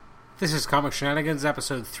This is Comic Shenanigans,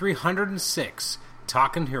 episode 306,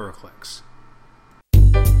 Talkin' HeroClix.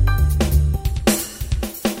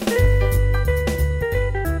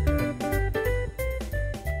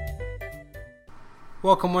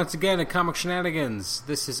 Welcome once again to Comic Shenanigans.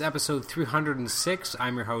 This is episode 306.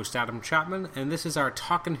 I'm your host, Adam Chapman, and this is our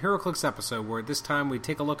Talkin' HeroClix episode, where this time we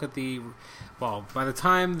take a look at by the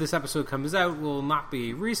time this episode comes out, will not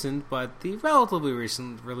be recent, but the relatively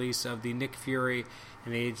recent release of the Nick Fury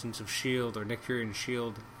and the Agents of S.H.I.E.L.D., or Nick Fury and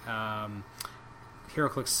S.H.I.E.L.D.,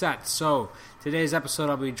 HeroClix set. So, today's episode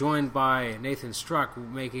I'll be joined by Nathan Struck,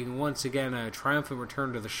 making once again a triumphant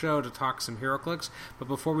return to the show to talk some HeroClix. But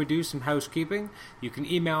before we do, some housekeeping. You can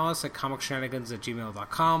email us at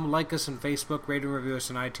comicshenanigans@gmail.com, like us on Facebook, rate and review us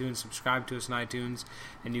on iTunes, subscribe to us on iTunes,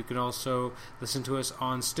 and you can also listen to us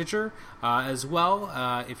on Stitcher as well.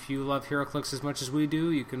 If you love HeroClix as much as we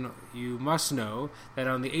do, you must know that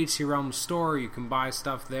on the HC Realms store you can buy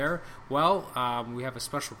stuff there. Well, we have a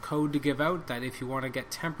special code to give out that if you want to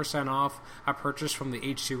get 10% off a purchase from the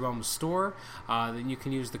HC Realms store, then you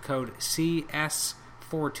can use the code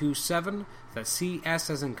CS427. That's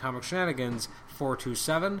CS as in Comic Shenanigans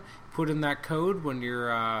 427. Put in that code when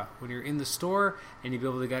you're in the store, and you'll be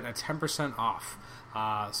able to get a 10% off.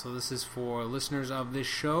 So this is for listeners of this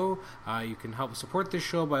show. You can help support this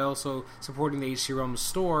show by also supporting the HC Realms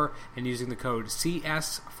store and using the code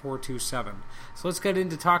CS427. So let's get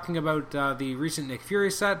into talking about the recent Nick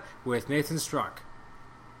Fury set with Nathan Struck.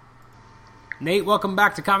 Nate, welcome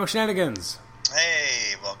back to Comic Shenanigans.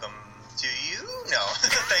 Hey, welcome to you? No,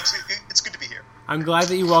 thanks. It's good to be here. I'm glad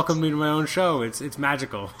that you welcomed me to my own show. It's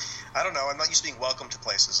magical. I don't know. I'm not used to being welcomed to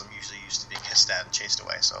places. I'm usually used to being hissed at and chased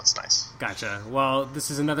away, so it's nice. Gotcha. Well,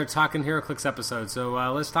 this is another Talkin' HeroClix episode, so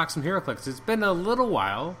let's talk some HeroClix. It's been a little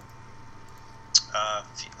while. I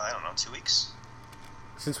don't know, 2 weeks?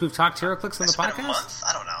 Since we've talked HeroClix on the podcast? Been a month?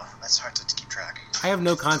 I don't know. That's hard to keep track. I have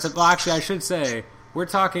no concept. Well, actually, I should say, we're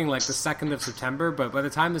talking like the 2nd of September, but by the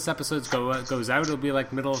time this episode goes out, it'll be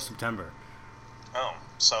like middle of September. Oh,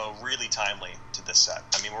 so really timely to this set.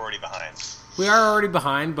 I mean, we're already behind. We are already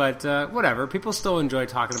behind, but whatever. People still enjoy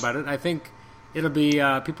talking about it. I think it'll be,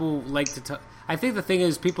 people like to I think the thing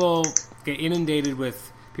is, people get inundated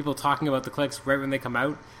with people talking about the clicks right when they come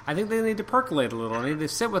out. I think they need to percolate a little. They need to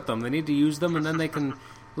sit with them. They need to use them, and then they can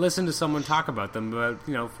listen to someone talk about them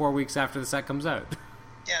about, 4 weeks after the set comes out.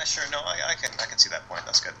 Yeah, sure. No, I can see that point.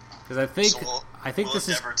 That's good. Because I think we'll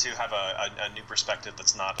endeavor to have a new perspective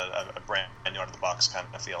that's not a brand new out of the box kind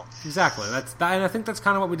of feel. Exactly. And I think that's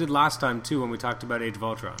kind of what we did last time too when we talked about Age of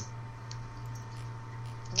Ultron.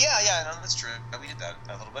 Yeah, no, that's true. We did that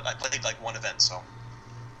a little bit. I played like one event, so.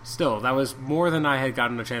 Still, that was more than I had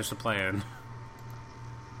gotten a chance to play in.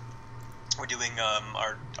 We're doing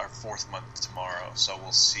our 4th month tomorrow, so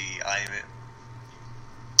we'll see.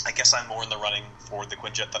 I guess I'm more in the running for the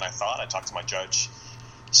Quinjet than I thought. I talked to my judge.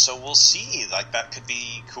 So we'll see. Like, that could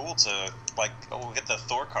be cool to, we'll get the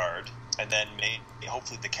Thor card, and then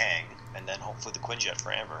hopefully the Kang, and then hopefully the Quinjet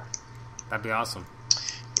for Amber. That'd be awesome.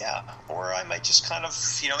 Yeah, or I might just kind of,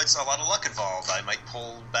 it's a lot of luck involved. I might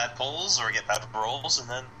pull bad pulls or get bad rolls, and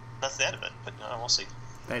then that's the end of it. But we'll see.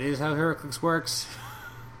 That is how HeroClix works.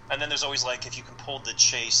 And then there's always, if you can pull the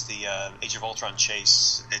chase, the Age of Ultron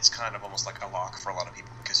chase, it's kind of almost like a lock for a lot of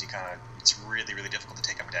people, because it's really, really difficult to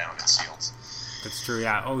take him down. It's sealed. That's true,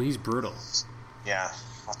 yeah. Oh, he's brutal. Yeah,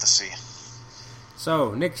 we'll have to see.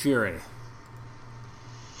 So, Nick Fury.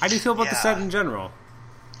 How do you feel about the set in general?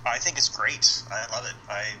 I think it's great. I love it.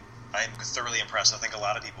 I'm thoroughly impressed. I think a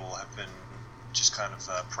lot of people have been just kind of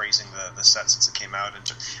praising the set since it came out. In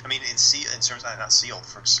terms in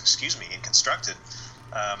constructed.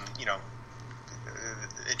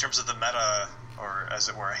 In terms of the meta, or as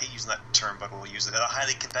it were, I hate using that term, but we'll use it. A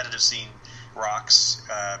highly competitive scene rocks.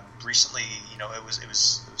 Recently, it was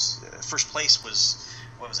first place was,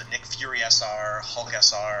 what was it? Nick Fury SR, Hulk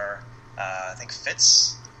SR, I think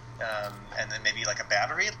Fitz, and then maybe like a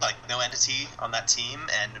battery, like no entity on that team,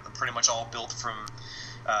 and pretty much all built from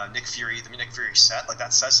Nick Fury, the Nick Fury set. Like,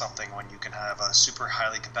 that says something when you can have a super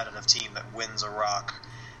highly competitive team that wins a rock.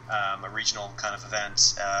 A regional kind of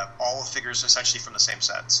event, all the figures essentially from the same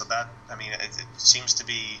set. So that, it seems to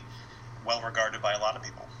be well regarded by a lot of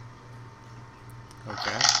people.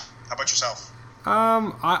 Okay. How about yourself?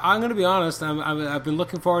 I'm going to be honest. I've been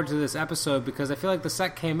looking forward to this episode because I feel like the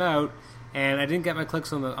set came out and I didn't get my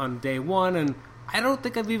clicks on day one, and I don't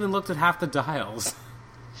think I've even looked at half the dials.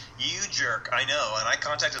 You jerk, I know. And I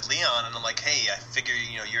contacted Leon, and I'm like, hey, I figure,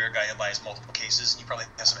 you're a guy who buys multiple cases, and you probably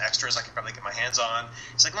have some extras I can probably get my hands on.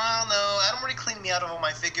 He's like, well, no, Adam already cleaned me out of all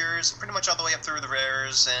my figures, pretty much all the way up through the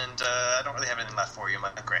rares, and I don't really have anything left for you. I'm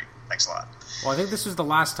like, great, thanks a lot. Well, I think this was the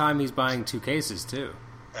last time he's buying 2 cases, too.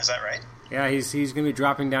 Is that right? Yeah, he's going to be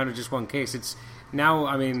dropping down to just 1 case. It's now,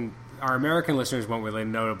 I mean, our American listeners won't really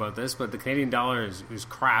know about this, but the Canadian dollar is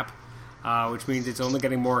crap, which means it's only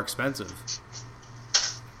getting more expensive.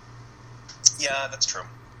 Yeah, that's true.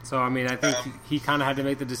 So, I mean, I think he kind of had to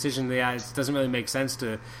make the decision that it doesn't really make sense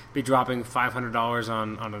to be dropping $500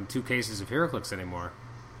 on 2 cases of HeroClix anymore.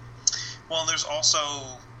 Well, there's also,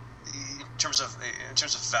 in terms of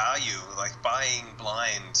value, like buying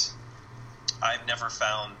blind, I've never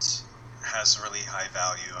found has really high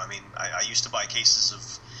value. I mean, I used to buy cases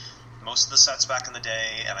of most of the sets back in the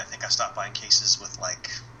day, and I think I stopped buying cases with,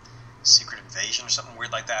 like, Secret Invasion or something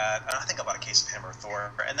weird like that. And I think I bought a case of Hammer of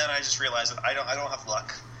Thor, and then I just realized that I don't have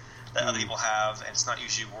luck that other people have, and it's not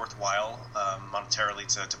usually worthwhile monetarily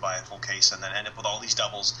to buy a full case and then end up with all these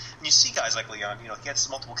doubles. And you see guys like Leon, he gets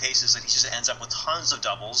multiple cases and he just ends up with tons of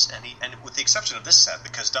doubles. And with the exception of this set,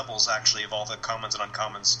 because doubles actually of all the commons and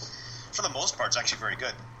uncommons, for the most part, it's actually very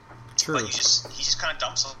good. True. But he just kind of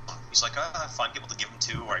dumps them. He's like, I find people to give them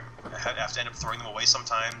to, or I have to end up throwing them away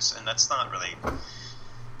sometimes, and that's not really.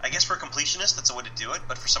 I guess for a completionist, that's a way to do it,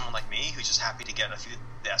 but for someone like me, who's just happy to get a few of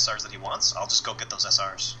the SRs that he wants, I'll just go get those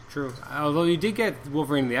SRs. True. Although you did get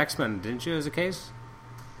Wolverine and the X-Men, didn't you, as a case?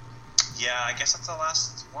 Yeah, I guess that's the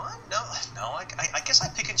last one? No, I guess I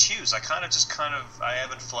pick and choose. I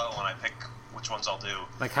ebb and flow when I pick which ones I'll do.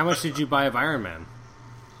 Like, how much did you buy of Iron Man?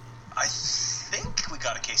 I think we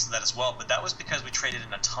got a case of that as well, but that was because we traded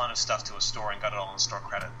in a ton of stuff to a store and got it all in store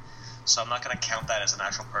credit. So I'm not going to count that as an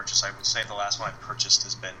actual purchase. I would say the last one I purchased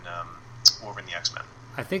has been Wolverine the X-Men.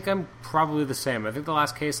 I think I'm probably the same. I think the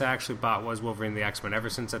last case I actually bought was Wolverine the X-Men, ever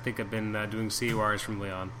since I think I've been doing CURs from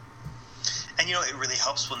Leon. And, it really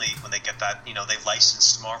helps when they get that, they've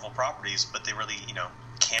licensed Marvel properties, but they really,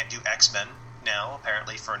 can't do X-Men now,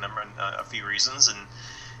 apparently, for a few reasons. And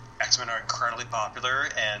X-Men are incredibly popular,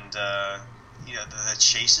 and the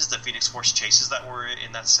chases, the Phoenix Force chases that were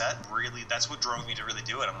in that set, really, that's what drove me to really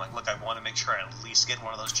do it. I'm like, look, I want to make sure I at least get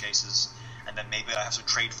one of those chases, and then maybe I have some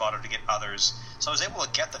trade fodder to get others. So I was able to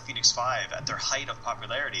get the Phoenix 5 at their height of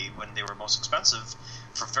popularity when they were most expensive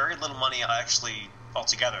for very little money.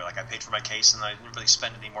 Altogether, like I paid for my case, and I didn't really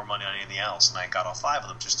spend any more money on anything else, and I got all 5 of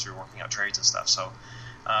them just through working out trades and stuff. So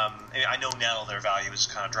I know now their value has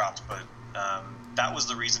kind of dropped, but that was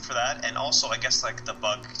the reason for that. And also, I guess, like, the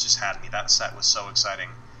bug just had me. That set was so exciting.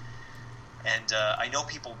 And I know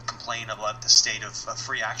people complain about the state of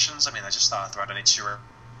free actions. I mean, I just saw throughout NHC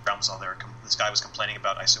Realms all there. This guy was complaining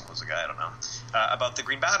about, I assume it was a guy, I don't know, about the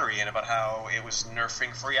Green Battery and about how it was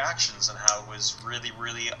nerfing free actions and how it was really,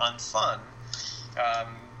 really unfun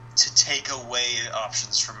to take away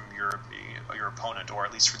options from your opponent, or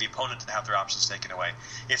at least for the opponent to have their options taken away.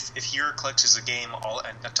 If HeroClix is a game,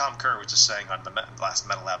 and Tom Kerr was just saying on the last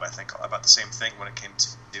Metal Lab, I think, about the same thing when it came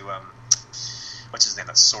to what's his name,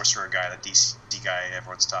 that sorcerer guy, that DC guy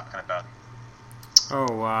everyone's talking about.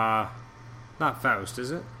 Oh, not Faust,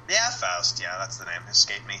 is it? Yeah, Faust. Yeah, that's the name.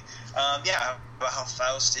 Escaped me. Yeah, about how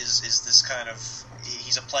Faust is this kind of,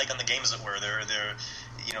 he's a plague on the game, as it were.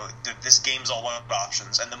 This game's all about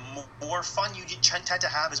options, and the more fun you tend to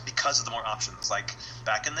have is because of the more options. Like,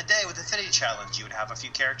 back in the day with Infinity Challenge, you would have a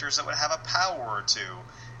few characters that would have a power or two,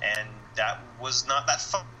 and that was not that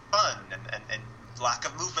fun, and lack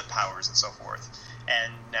of movement powers and so forth.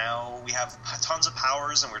 And now we have tons of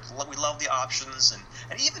powers, and we love the options,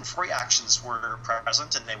 and even free actions were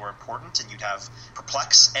present, and they were important, and you'd have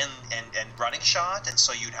Perplex and Running Shot, and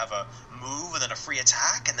so you'd have a move and then a free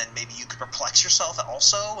attack, and then maybe you could perplex yourself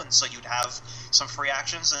also, and so you'd have some free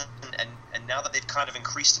actions, and now that they've kind of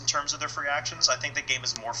increased in terms of their free actions, I think the game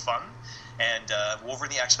is more fun. And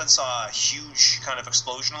Wolverine the X-Men saw a huge kind of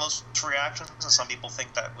explosion of those free actions, and some people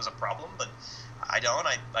think that was a problem, but I don't.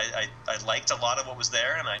 I liked a lot of what was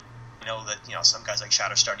there, and I know that some guys like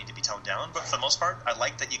Shatterstar need to be toned down, but for the most part, I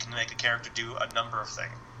like that you can make a character do a number of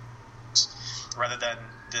things, rather than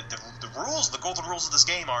the rules. The golden rules of this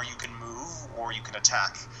game are you can move or you can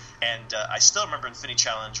attack. And I still remember Infinity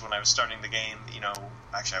Challenge when I was starting the game.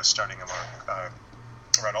 Actually I was starting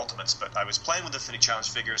around Ultimates, but I was playing with Infinity Challenge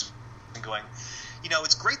figures and going,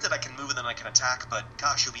 it's great that I can move and then I can attack, but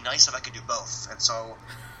gosh, it would be nice if I could do both. And so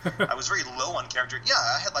I was very low on character. Yeah,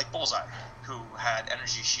 I had like Bullseye, who had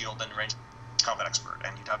Energy Shield and Range Combat Expert,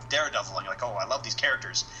 and you'd have Daredevil, and you're like, oh, I love these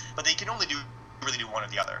characters, but they can only do really do one or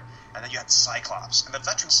the other. And then you had Cyclops. And the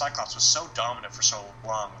veteran Cyclops was so dominant for so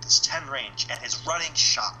long with his 10 range and his running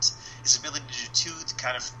shot, his ability to do two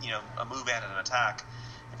kind of, a move and an attack,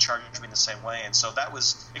 and charge me in the same way. And so that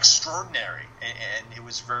was extraordinary. And it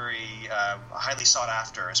was very highly sought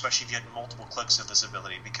after, especially if you had multiple clicks of this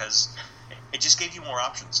ability, because it just gave you more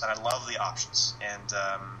options. And I love the options. And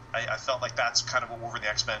I felt like that's kind of what Wolverine the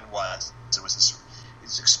X-Men was. It was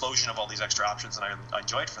this explosion of all these extra options, and I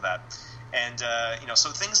enjoyed for that. And so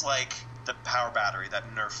things like the power battery that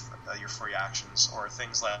nerf your free actions, or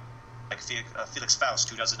things like Felix Faust,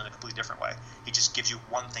 who does it in a completely different way. He just gives you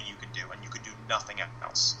one thing you can do, and you can do nothing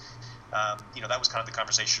else. That was kind of the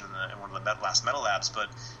conversation in one of the last Metal Labs, but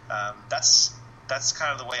that's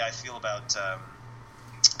kind of the way I feel about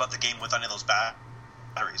the game with any of those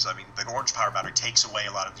batteries. I mean, the orange power battery takes away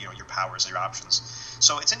a lot of your powers and your options.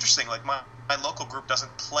 So it's interesting. Like my local group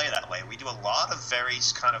doesn't play that way. We do a lot of very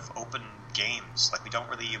kind of open games. Like we don't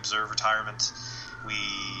really observe retirement. We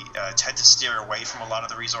tend to steer away from a lot of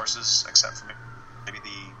the resources, except for maybe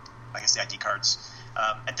the ID cards.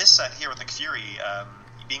 And this set here with Nick Fury,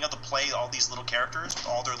 being able to play all these little characters,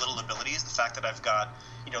 all their little abilities. The fact that I've got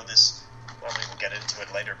this. Well, maybe we'll get into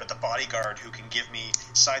it later, but the bodyguard who can give me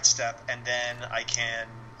sidestep, and then I can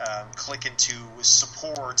click into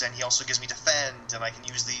support, and he also gives me defend, and I can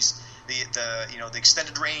use the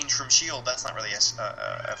extended range from shield. That's not really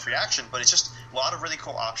a free action, but it's just a lot of really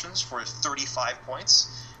cool options for 35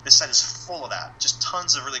 points. This set is full of that, just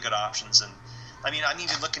tons of really good options. And I mean, I'm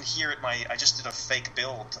even looking here at I just did a fake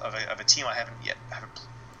build of a team I haven't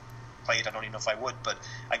played. I don't even know if I would, but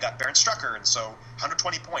I got Baron Strucker, and so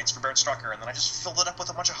 120 points for Baron Strucker, and then I just filled it up with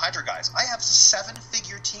a bunch of Hydra guys. I have a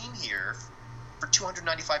 7-figure team here for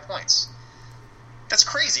 295 points. That's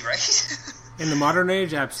crazy, right? In the modern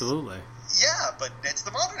age, absolutely. Yeah, but it's the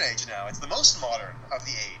modern age now. It's the most modern of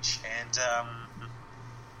the age, and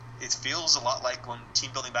it feels a lot like when team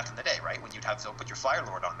building back in the day, right? When you'd have to put your Fire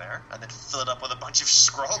Lord on there and then fill it up with a bunch of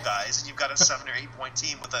Skrull guys, and you've got a 7 or 8 point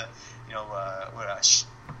team with a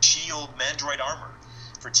shield Mandroid armor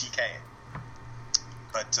for TK.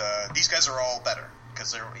 But these guys are all better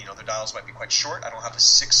because their dials might be quite short. I don't have a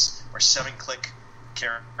 6 or 7 click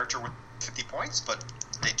character with 50 points, but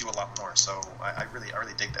they do a lot more. So I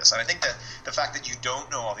really dig this, and I think that the fact that you don't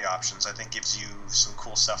know all the options, I think, gives you some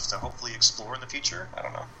cool stuff to hopefully explore in the future. I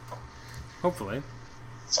don't know. Hopefully.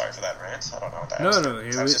 Sorry for that rant. I don't know what that No,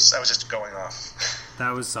 was. I was just going off.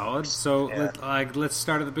 That was solid. So yeah. let's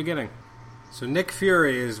start at the beginning. So Nick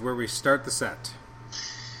Fury is where we start the set.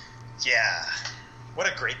 Yeah.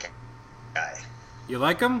 What a great guy. You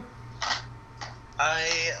like him?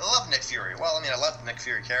 I love Nick Fury. Well, I mean, I love the Nick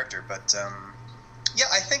Fury character, but yeah,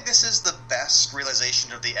 I think this is the best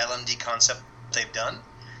realization of the LMD concept they've done.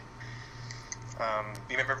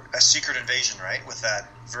 You remember A Secret Invasion, right? With that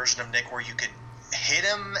version of Nick where you could hit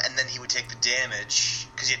him and then he would take the damage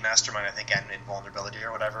because he had Mastermind, I think, and Invulnerability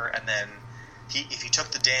or whatever, and then if he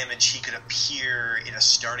took the damage, he could appear in a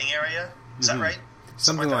starting area. Is that right?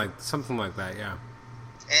 Something like that, yeah.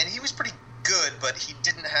 And he was pretty good, but he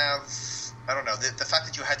didn't have, I don't know, the fact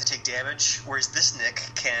that you had to take damage, whereas this Nick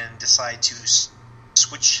can decide to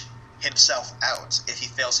switch himself out if he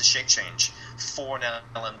fails his shape change for an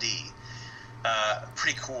LMD.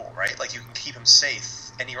 Pretty cool, right? Like, you can keep him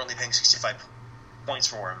safe, and you're only paying 65 points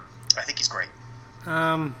for him. I think he's great.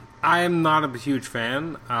 I am not a huge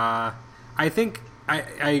fan. I think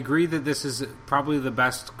I agree that this is probably the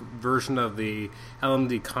best version of the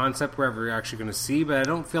LMD concept we're ever actually going to see, but I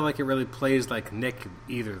don't feel like it really plays like Nick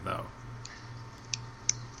either, though.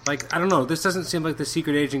 Like, I don't know, this doesn't seem like the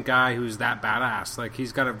secret agent guy who's that badass. Like,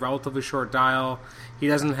 he's got a relatively short dial. He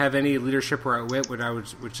doesn't have any leadership or outwit,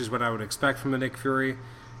 which is what I would expect from a Nick Fury.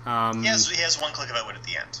 He has one click of outwit at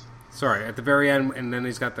the end. Sorry, at the very end, and then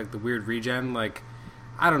he's got like the weird regen. Like,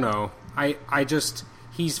 I don't know.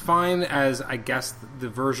 He's fine as, I guess, the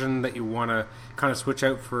version that you want to kind of switch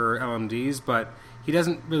out for LMDs, but he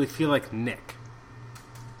doesn't really feel like Nick.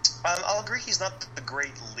 I'll agree he's not the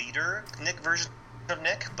great leader Nick version of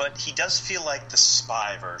Nick, but he does feel like the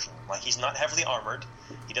spy version. Like, he's not heavily armored.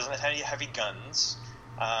 He doesn't have any heavy guns.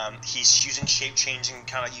 He's using shape-changing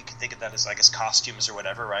kind of, you can think of that as, I guess, costumes or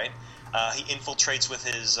whatever, right? He infiltrates with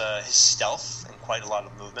his stealth and quite a lot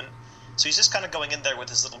of movement. So he's just kind of going in there with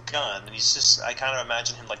his little gun, and he's just, I kind of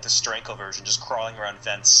imagine him like the Stranko version, just crawling around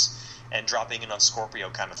vents and dropping in on Scorpio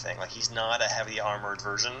kind of thing. Like, he's not a heavy armored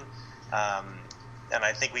version. And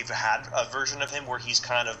I think we've had a version of him where he's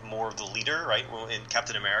kind of more of the leader, right? In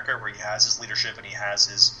Captain America, where he has his leadership and he has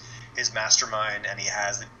his mastermind and he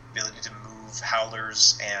has the ability to move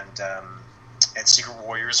howlers and secret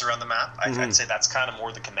warriors around the map. I'd say that's kind of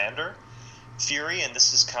more the commander. Fury, and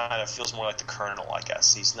this is kind of feels more like the Colonel, I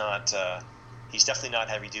guess. He's not. He's definitely not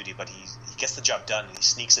heavy duty, but he gets the job done, and he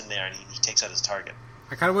sneaks in there, and he takes out his target.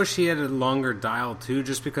 I kind of wish he had a longer dial, too,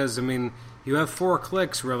 just because, I mean, you have 4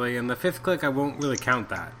 clicks, really, and the 5th click, I won't really count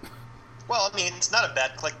that. Well, I mean, it's not a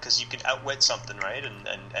bad click because you can outwit something, right?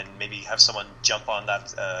 And maybe have someone jump on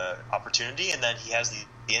that opportunity, and then he has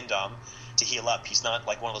the Indom to heal up. He's not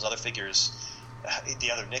like one of those other figures, the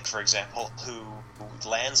other Nick, for example, who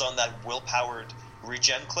lands on that will-powered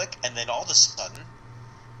regen click, and then all of a sudden,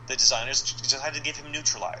 the designers decided to give him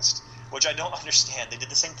neutralized, which I don't understand. They did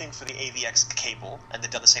the same thing for the AVX Cable, and they've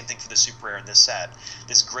done the same thing for the Super Rare in this set.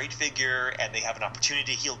 This great figure, and they have an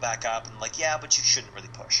opportunity to heal back up, and like, yeah, but you shouldn't really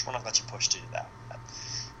push. We're not going to let you push to do that.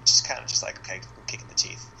 It's just kind of just like, okay, I'm kicking the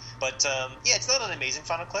teeth. But, yeah, it's not an amazing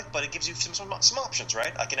final click, but it gives you some options,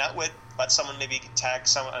 right? I can outwit, let someone maybe tag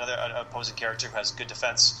another opposing character who has good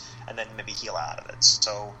defense, and then maybe heal out of it.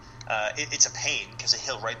 So it's a pain, because they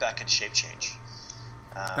heal right back into shape change.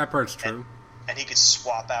 That part's true. And he could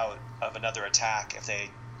swap out of another attack if they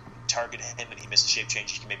target him and he misses shape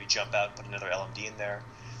change. He can maybe jump out and put another LMD in there.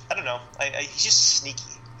 I don't know. He's just sneaky.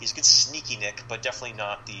 He's a good sneaky Nick, but definitely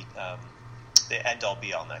not the end-all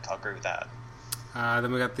be-all Nick. I'll agree with that.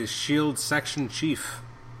 Then we got the Shield Section Chief.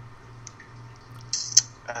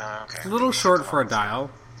 Okay. It's a little short for a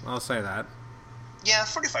dial. I'll say that. Yeah,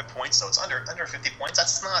 45 points, though. It's under 50 points.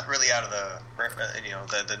 That's not really out of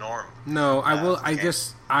the norm. No, I will. I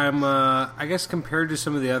guess compared to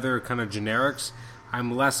some of the other kind of generics,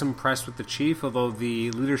 I'm less impressed with the Chief. Although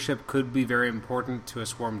the leadership could be very important to a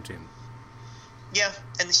Swarm team. Yeah,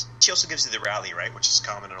 and she also gives you the rally, right, which is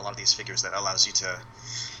common in a lot of these figures. That allows you to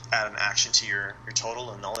add an action to your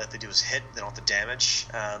total, and all they have to do is hit. They don't have to damage.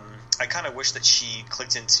 I kind of wish that she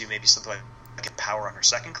clicked into maybe something like a power on her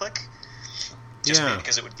second click. Just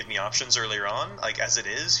because it would give me options earlier on. Like, as it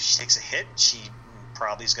is, she takes a hit, she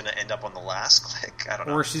probably is going to end up on the last click. I don't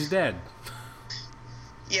know. Or she's dead.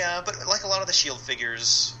 Yeah, but like a lot of the Shield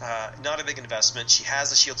figures, not a big investment. She has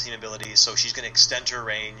the Shield team ability, so she's going to extend her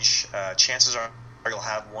range. Chances are you'll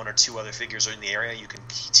have 1 or 2 other figures in the area you can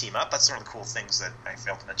team up. That's one of the cool things that I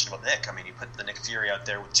failed to mention about Nick. I mean, you put the Nick Fury out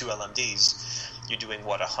there with 2 LMDs, you're doing,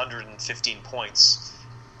 115 points,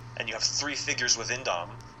 and you have 3 figures with Indom,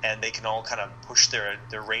 and they can all kind of push their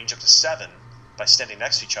range up to 7 by standing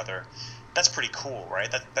next to each other. That's pretty cool, right?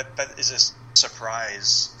 That is a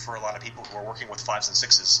surprise for a lot of people who are working with 5s and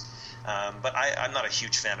 6s. But I'm not a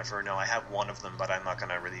huge fan of her. No, I have 1 of them, but I'm not going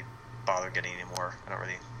to really bother getting any more. I don't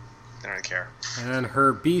really care. And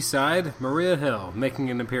her B-side, Maria Hill, making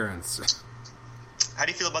an appearance. How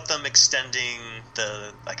do you feel about them extending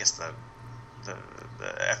the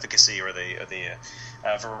efficacy or the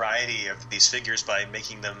variety of these figures by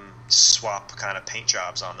making them swap kind of paint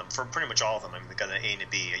jobs on them for pretty much all of them? I mean, they got an A and a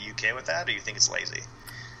B. Are you okay with that, or do you think it's lazy?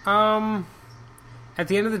 At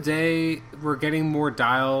the end of the day, we're getting more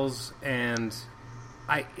dials, and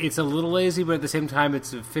it's a little lazy, but at the same time,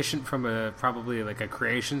 it's efficient from probably like a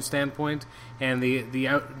creation standpoint. And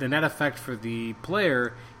the net effect for the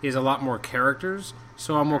player is a lot more characters,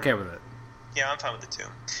 so I'm okay with it. Yeah, I'm fine with it too.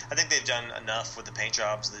 I think they've done enough with the paint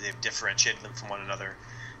jobs that they've differentiated them from one another,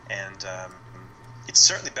 and it's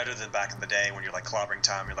certainly better than back in the day when you're like clobbering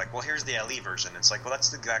Tom. You're like, well, here's the LE version. It's like, well,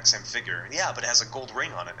 that's the exact same figure. Yeah, but it has a gold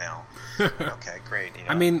ring on it now. Okay, great.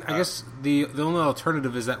 I mean, I guess the only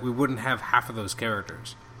alternative is that we wouldn't have half of those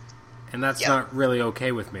characters, and that's not really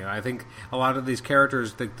okay with me. I think a lot of these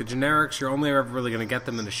characters, the generics, you're only ever really going to get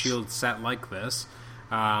them in a Shield set like this.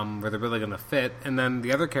 Where they're really going to fit, and then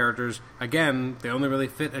the other characters, again, they only really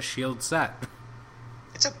fit a Shield set.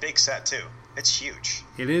 It's a big set too. It's huge.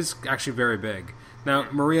 It is actually very big.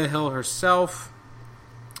 Now, Maria Hill herself,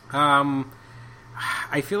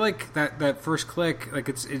 I feel like that first click, like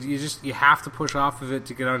you have to push off of it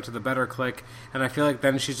to get onto the better click, and I feel like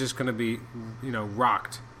then she's just going to be,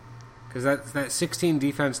 rocked, because that 16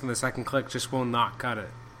 defense in the second click just will not cut it.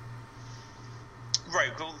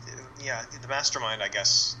 Right. Well, yeah, the mastermind, I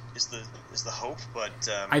guess, is the hope, but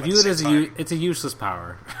I view it as it's a useless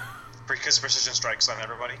power. Because precision strikes on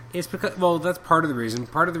everybody. It's because that's part of the reason.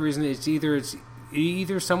 Part of the reason is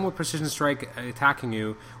either someone with precision strike attacking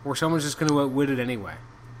you, or someone's just going to outwit it anyway.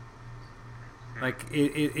 Like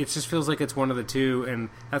it just feels like it's one of the two, and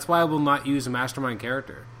that's why I will not use a mastermind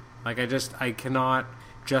character. Like I cannot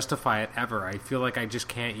justify it ever. I feel like I just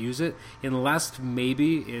can't use it unless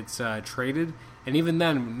maybe it's traded. And even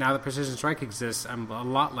then, now that Precision Strike exists, I'm a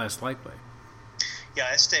lot less likely. Yeah,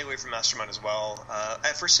 I stay away from Mastermind as well.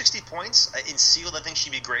 For 60 points, in Sealed, I think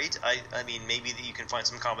she'd be great. I mean, maybe that you can find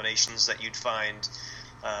some combinations that you'd find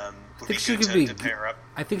would be good to pair up.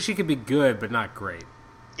 I think she could be good, but not great.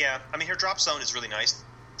 Yeah, I mean, her drop zone is really nice.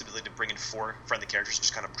 The ability to bring in 4 friendly characters,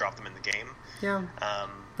 just kind of drop them in the game. Yeah.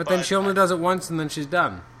 But then she only does it once, and then she's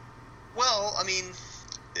done. Well, I mean,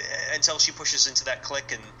 until she pushes into that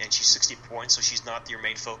click, and she's 60 points, so she's not your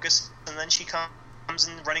main focus, and then she comes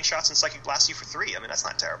in running shots and Psychic Blast you for 3. I mean, that's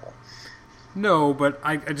not terrible. No, but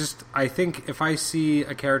I think if I see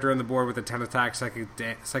a character on the board with a 10 attack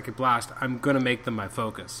Psychic Blast, I'm going to make them my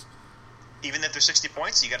focus. Even if they're 60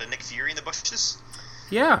 points, you got a Nick Fury in the bushes?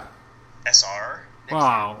 Yeah. SR?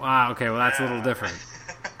 Wow, okay, well that's a little different.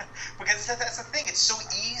 Because that's the thing, it's so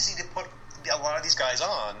easy to put a lot of these guys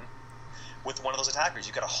on with one of those attackers.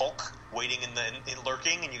 You got a Hulk waiting in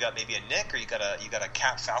lurking, and you got maybe a Nick, or you got a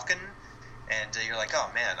Cat Falcon, and you're like, oh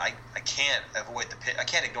man, I can't avoid I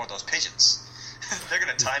can't ignore those pigeons. They're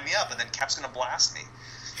going to tie me up, and then Cap's going to blast me.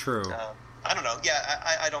 True. I don't know.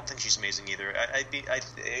 Yeah, I don't think she's amazing either.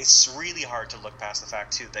 It's really hard to look past the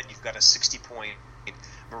fact too that you've got a 60-point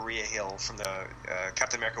Maria Hill from the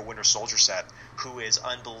Captain America Winter Soldier set, who is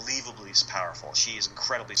unbelievably powerful. She is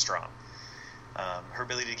incredibly strong. Her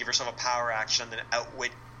ability to give herself a power action, then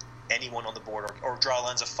outwit anyone on the board, or draw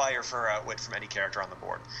lines of fire for her outwit from any character on the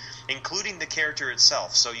board, including the character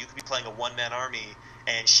itself. So you could be playing a one-man army,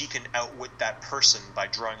 and she can outwit that person by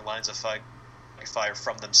drawing lines of fire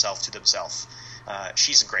from themselves to themselves.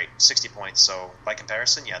 She's great, 60 points. So by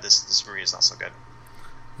comparison, yeah, this Maria is not so good.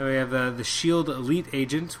 Then we have the Shield Elite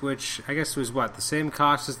Agent, which I guess was the same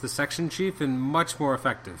cost as the Section Chief and much more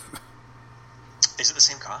effective. Is it the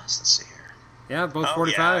same cost? Let's see here. Yeah, both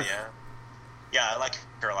 45. Yeah, I like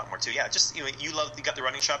her a lot more too. Yeah, just you got the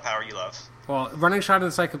running shot power you love. Well, running shot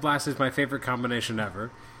and Psychic Blast is my favorite combination ever.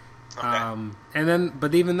 Okay.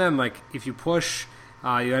 But even then, if you push,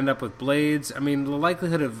 you end up with blades. I mean, the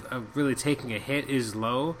likelihood of really taking a hit is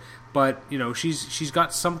low, but she's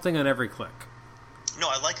got something on every click. No,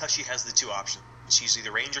 I like how she has the 2 options. She's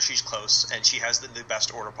either range or she's close, and she has the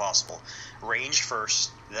best order possible. Range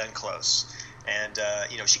first, then close. And,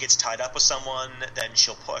 she gets tied up with someone, then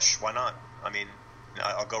she'll push. Why not? I mean,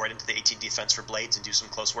 I'll go right into the 18 defense for blades and do some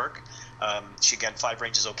close work. She, again, 5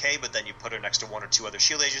 range is okay, but then you put her next to 1 or 2 other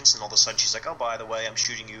shield agents, and all of a sudden she's like, oh, by the way, I'm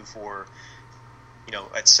shooting you for,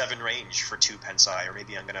 at 7 range for 2 Pensai, or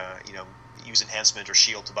maybe I'm going to, use enhancement or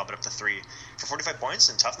shield to bump it up to 3. For 45 points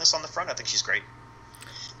and toughness on the front, I think she's great.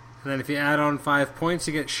 And then if you add on 5 points,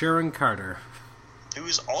 you get Sharon Carter. Who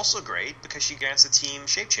is also great because she grants the team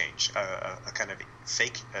shape change, a kind of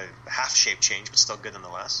fake, half shape change, but still good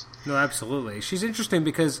nonetheless. No, absolutely. She's interesting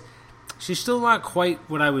because she's still not quite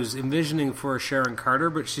what I was envisioning for a Sharon Carter,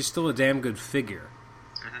 but she's still a damn good figure.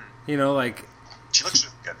 Mm-hmm. She looks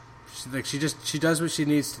good. She does what she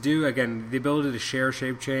needs to do. Again, the ability to share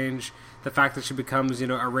shape change, the fact that she becomes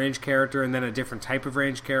a range character and then a different type of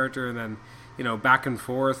range character, and then back and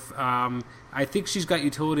forth. I think she's got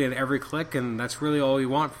utility on every click, and that's really all you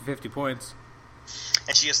want for 50 points.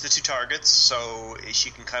 And she has the 2 targets, so she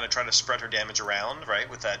can kind of try to spread her damage around, right,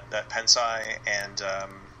 with that Pensai, and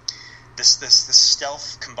this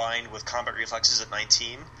stealth combined with combat reflexes at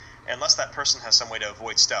 19. Unless that person has some way to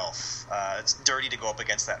avoid stealth, it's dirty to go up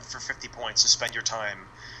against that for 50 points. To spend your time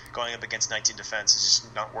going up against 19 defense is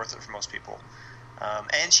just not worth it for most people.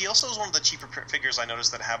 And she also is one of the cheaper figures I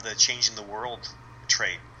noticed that have the Changing the World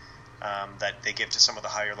trait that they give to some of the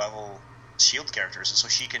higher level shield characters. And so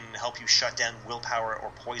she can help you shut down willpower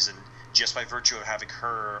or poison just by virtue of having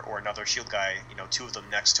her or another shield guy, 2 of them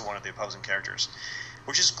next to one of the opposing characters.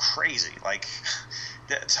 Which is crazy.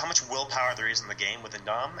 That's how much willpower there is in the game with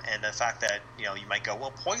Indom, and the fact that, you might go, well,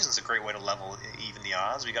 poison's a great way to level even the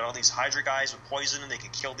odds. We got all these Hydra guys with poison, and they can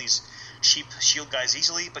kill these cheap shield guys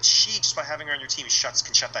easily, but she, just by having her on your team,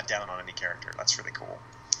 can shut that down on any character. That's really cool.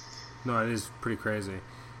 No, it is pretty crazy.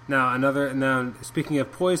 Now, speaking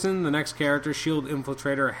of poison, the next character, Shield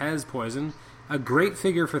Infiltrator, has poison. A great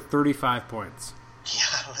figure for 35 points.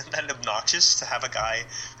 Yeah, isn't that obnoxious to have a guy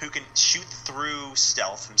who can shoot through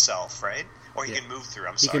stealth himself, right? Or he can move through.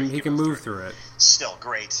 He can move through it. Still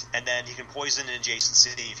great. And then he can poison an adjacent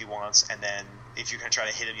city if he wants. And then if you're going to try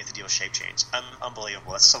to hit him, you have to deal with shape change.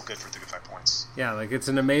 Unbelievable. That's so good for 35 points. Yeah, it's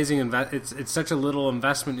an amazing it's such a little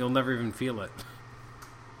investment you'll never even feel it.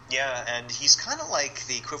 Yeah, and he's kind of like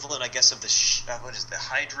the equivalent, I guess, of the what is the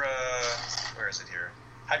Hydra? Where is it here?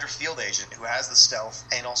 Hydra Field Agent, who has the stealth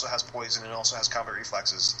and also has poison and also has combat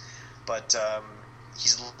reflexes, but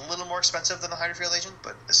he's a little more expensive than the Hydra Field Agent,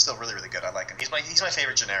 but it's still really, really good. I like him. He's my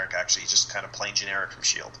favorite generic, actually. He's just kind of plain generic from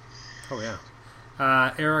S.H.I.E.L.D. Oh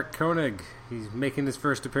yeah, Eric Koenig. He's making his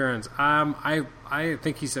first appearance. I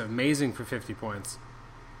think he's amazing for 50 points.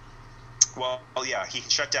 Well, yeah, he can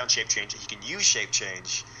shut down shape change. He can use shape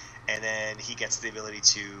change, and then he gets the ability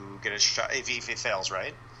to get a shot if he fails,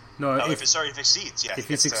 right? No, if it succeeds, yeah. If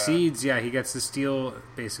he succeeds, he gets to steal,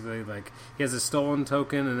 basically, like, he has a stolen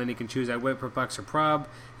token, and then he can choose Outwit, Perplex, or Prob,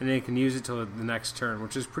 and then he can use it till the next turn,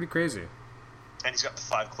 which is pretty crazy. And he's got the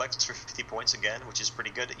 5 clicks for 50 points again, which is pretty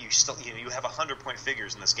good. You have 100-point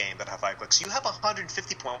figures in this game that have 5 clicks. You have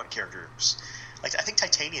 150-point characters. Like, I think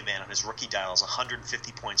Titanium Man on his rookie dial is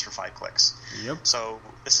 150 points for 5 clicks. Yep. So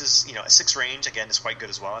this is, a 6 range, again, is quite good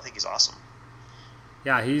as well. I think he's awesome.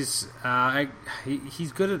 Yeah, he's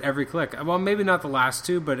good at every click. Well, maybe not the last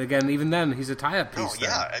 2, but again, even then, he's a tie-up piece. Oh,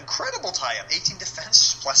 yeah, incredible tie-up. 18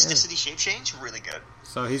 defense, plasticity, shape change, really good.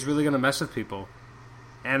 So he's really going to mess with people.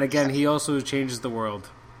 And again, he also changes the world.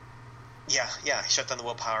 Yeah, he shut down the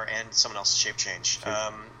willpower and someone else's shape change.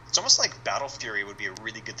 It's almost like Battle Fury would be a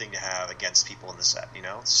really good thing to have against people in the set,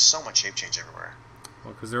 There's so much shape change everywhere.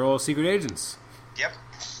 Well, because they're all secret agents. Yep.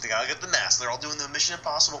 They gotta get the mask. They're all doing the Mission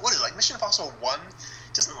Impossible. What is it, like Mission Impossible 1?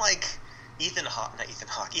 Doesn't, Ethan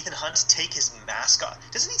Hunt take his mask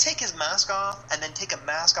off? Doesn't he take his mask off and then take a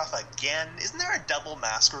mask off again? Isn't there a double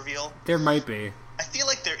mask reveal? There might be. I feel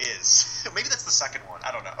like there is. Maybe that's the second one.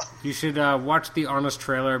 I don't know. You should watch the honest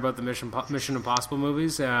trailer about the Mission Impossible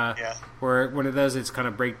movies. Where when it does its kind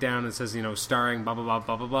of breakdown, it says, starring blah, blah, blah,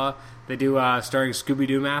 blah, blah, blah. They do starring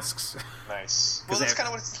Scooby-Doo masks. Nice. Well, that's kind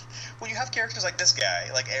of what it's... When you have characters like this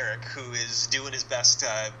guy, like Eric, who is doing his best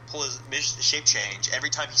to pull his shape change, every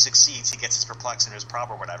time he succeeds, he gets his perplex and his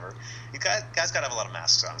prob or whatever. Guy's got to have a lot of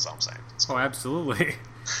masks on, is all I'm saying. Oh, absolutely.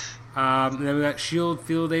 And then we got Shield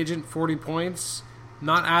Field Agent, 40 points.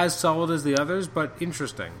 Not as solid as the others, but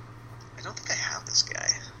interesting. I don't think I have this guy.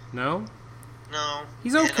 No? No.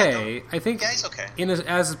 He's okay. I think he's okay.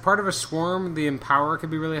 As part of a swarm, the Empower could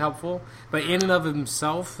be really helpful, but in and of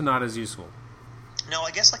himself, not as useful. No, I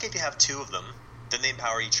guess if you have 2 of them, then they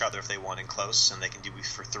empower each other if they want in close, and they can do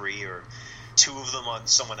for 3, or 2 of them on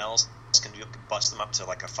someone else can bust them up to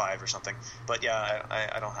like a 5 or something. But yeah,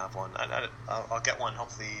 I don't have one. I'll get one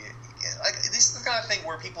hopefully. This is the kind of thing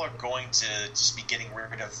where people are going to just be getting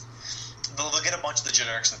rid of. They'll get a bunch of the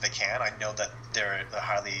generics that they can. I know that they're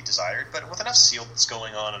highly desired, but with enough seals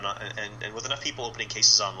going on and with enough people opening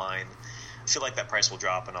cases online, I feel like that price will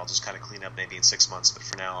drop, and I'll just kind of clean up maybe in 6 months. But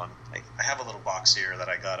for now, I have a little box here that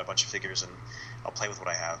I got a bunch of figures, and I'll play with what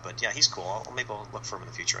I have. But yeah, he's cool. Maybe I'll look for him in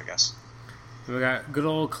the future, I guess. We got good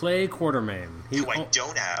old Clay Quartermain. Who I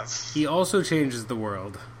don't have. He also changes the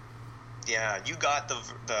world. Yeah, you got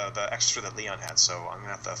the extra that Leon had, so I'm going to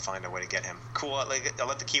have to find a way to get him. Cool, I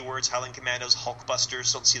let the keywords, Howling Commandos,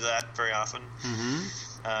 Hulkbusters, don't see that very often.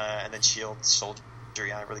 Mm-hmm. And then Shield, Soldier,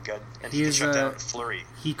 yeah, really good. And he can shut down Flurry.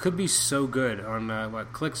 He could be so good on,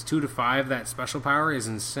 clicks 2 to 5, that special power is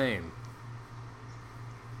insane.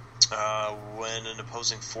 When an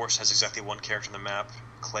opposing force has exactly 1 character on the map,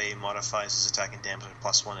 Clay modifies his attack and damage with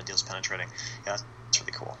 +1 and deals penetrating. Yeah, that's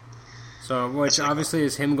really cool. So, which really obviously cool.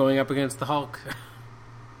 Is him going up against the Hulk.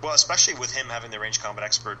 Well, especially with him having the range combat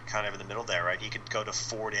expert kind of in the middle there, right? He could go to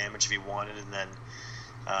 4 damage if he wanted, and then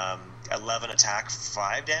 11 attack,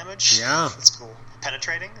 5 damage. Yeah. That's cool.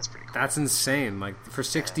 Penetrating? That's pretty cool. That's insane. For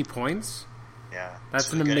 60 points? Yeah.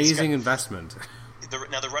 That's an amazing investment.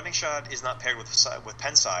 Now, the running shot is not paired with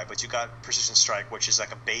Pensai, but you got Precision Strike, which is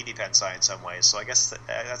like a baby Pensai in some ways. So I guess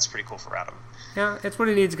that's pretty cool for Adam. Yeah, it's what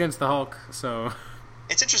he needs against the Hulk. So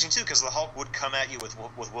it's interesting too because the Hulk would come at you with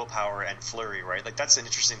willpower and flurry, right? Like that's an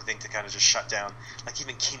interesting thing to kind of just shut down. Like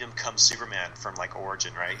even Kingdom Come Superman from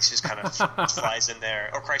Origin, right? He just kind of flies in there,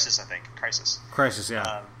 or Crisis, I think. Crisis,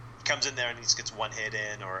 yeah. Comes in there and he just gets 1 hit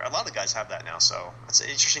in, or a lot of the guys have that now. So it's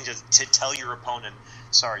interesting to tell your opponent,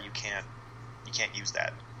 sorry, you can't use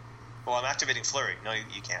that. Well, I'm activating Flurry. No,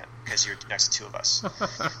 you can't, because you're next to 2 of us.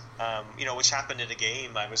 Which happened in a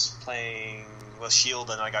game. I was playing with Shield,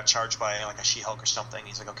 and I got charged by a She-Hulk or something.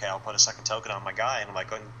 He's like, okay, I'll put a second token on my guy, and I'm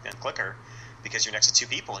like, go and click her, because you're next to 2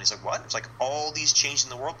 people. And he's like, what? It's like all these change in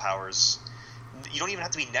the world powers. You don't even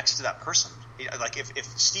have to be next to that person. Like if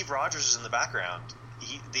Steve Rogers is in the background,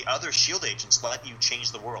 the other Shield agents let you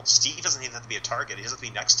change the world. Steve doesn't even have to be a target. He doesn't have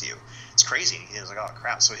to be next to you. It's crazy. He was like, oh,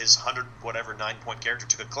 crap. So his 9-point character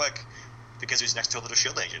took a click because he was next to a little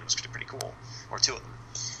Shield agent. It was pretty cool. Or 2 of them.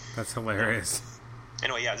 That's hilarious.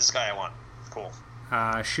 Anyway, yeah, this is the guy I want. Cool.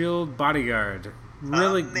 Shield Bodyguard.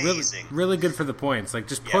 Really, amazing. Really good for the points.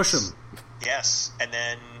 Just push him. Yes. And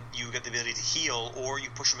then you get the ability to heal, or you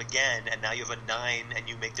push them again, and now you have a 9, and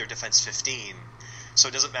you make their defense 15. So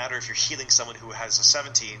it doesn't matter if you're healing someone who has a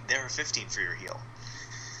 17, they're a 15 for your heal.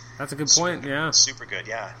 That's a good point, yeah. Super good,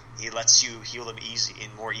 yeah. He lets you heal them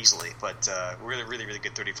more easily, but really, really, really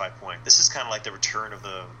good 35 point. This is kind of like the return of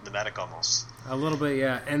the medic almost. A little bit,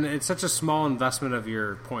 yeah. And it's such a small investment of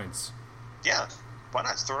your points. Yeah. Why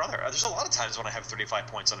not throw it on there? There's a lot of times when I have 35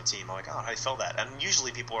 points on a team, I'm like, oh, how do I fill that? And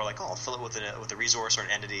usually people are like, oh, I'll fill it with a resource or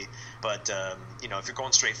an entity. But, if you're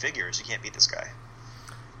going straight figures, you can't beat this guy.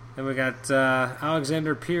 And we got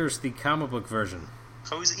Alexander Pierce, the comic book version.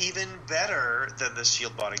 Who's even better than the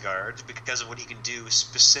Shield bodyguard because of what he can do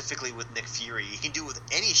specifically with Nick Fury. He can do it with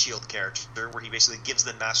any Shield character where he basically gives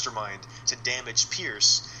the mastermind to damage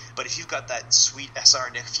Pierce. But if you've got that sweet SR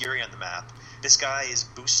Nick Fury on the map, this guy is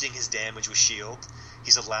boosting his damage with Shield.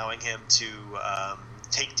 He's allowing him to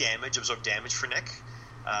take damage, absorb damage for Nick,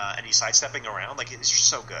 and he's sidestepping around. Like, it's just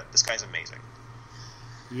so good. This guy's amazing.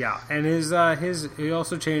 Yeah, and he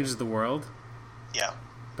also changes the world. Yeah.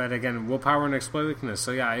 But again, willpower and exploit weakness.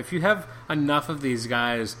 So yeah, if you have enough of these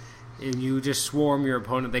guys and you just swarm your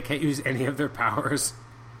opponent, they can't use any of their powers.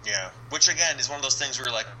 Yeah, which again is one of those things where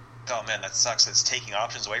you're like, oh man, that sucks. It's taking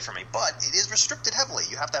options away from me. But it is restricted heavily.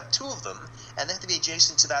 You have to have two of them, and they have to be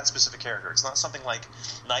adjacent to that specific character. It's not something like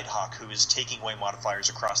Nighthawk, who is taking away modifiers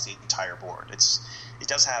across the entire board. It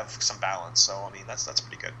does have some balance, so I mean that's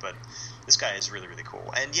pretty good. But this guy is really, really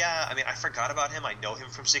cool. And yeah, I mean, I forgot about him. I know him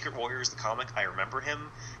from Secret Warriors, the comic. I remember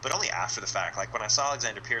him, but only after the fact. Like when I saw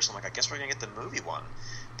Alexander Pierce, I'm like, I guess we're gonna get the movie one.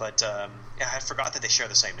 But yeah, I forgot that they share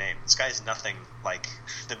the same name. This guy is nothing like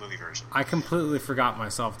the movie version. I completely forgot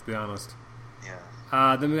myself, to be honest.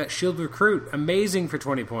 Yeah. Then we got Shield Recruit, amazing for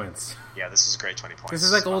 20 points. Yeah, this is a great 20 points. This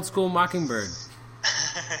is like old school Mockingbird.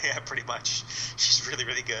 Yeah, pretty much. She's really,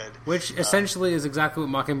 really good. Which essentially is exactly what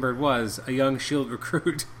Mockingbird was, a young Shield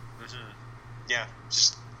recruit. Mm-hmm. Yeah,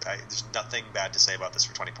 there's nothing bad to say about this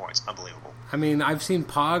for 20 points. Unbelievable. I mean, I've seen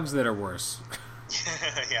Pogs that are worse.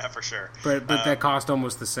 Yeah, for sure. But that cost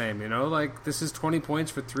almost the same, you know? Like, this is 20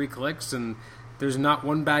 points for 3 clicks, and there's not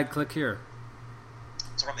one bad click here.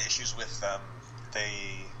 It's one of the issues with the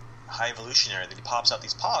High Evolutionary, that he pops out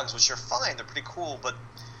these Pogs, which are fine, they're pretty cool, but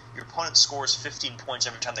your opponent scores 15 points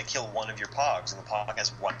every time they kill one of your Pogs, and the Pog has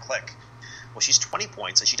 1 click. Well, she's 20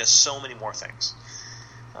 points, and she does so many more things.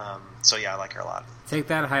 So yeah, I like her a lot. Take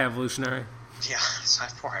that, High Evolutionary. Yeah,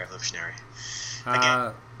 poor High Evolutionary.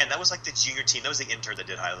 Again, and that was like the junior team. That was the intern that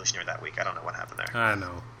did High Evolutionary that week. I don't know what happened there. I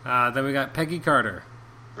know. Then we got Peggy Carter.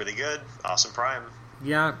 Really good. Awesome Prime.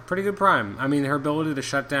 Yeah, pretty good Prime. I mean, her ability to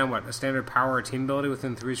shut down, a standard power or team ability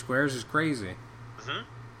within 3 squares is crazy. Mm-hmm.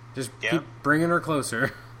 Just keep bringing her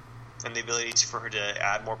closer. And the ability for her to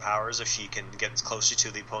add more powers if she can get closer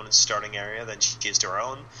to the opponent's starting area than she is to her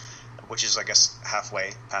own, which is, I guess,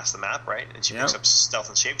 halfway past the map, right? And she picks up stealth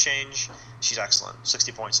and shape change. She's excellent.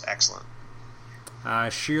 60 points, excellent.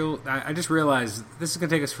 Shield, I just realized this is going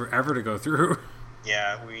to take us forever to go through.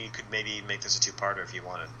 Yeah, we could maybe make this a 2-parter if you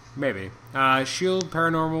wanted. Maybe. Shield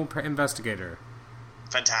Paranormal Investigator.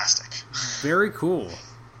 Fantastic. Very cool.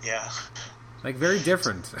 Yeah. Like, very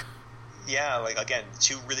different. Yeah, like, again,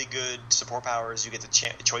 2 really good support powers. You get the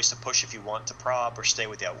choice to push if you want to prob or stay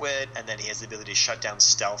with the outwit, and then he has the ability to shut down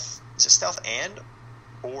stealth. Is it stealth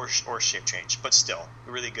or shape change? But still,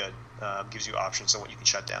 really good. Gives you options on what you can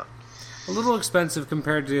shut down. A little expensive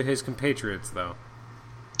compared to his compatriots, though.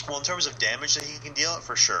 Well, in terms of damage that he can deal,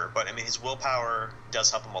 for sure. But, I mean, his willpower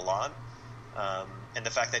does help him a lot. And the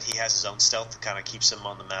fact that he has his own stealth kind of keeps him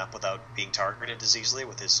on the map without being targeted as easily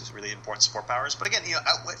with his really important support powers. But again,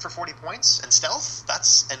 outwit for 40 points and stealth,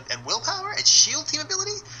 and willpower and shield team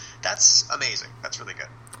ability, that's amazing. That's really good.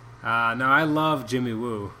 Now, I love Jimmy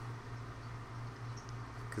Woo.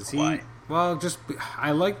 Why? Well,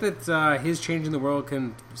 I like that his changing the world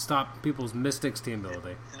can stop people's Mystics team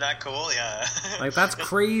ability. Isn't that cool? Yeah. Like, that's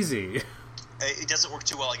crazy. It doesn't work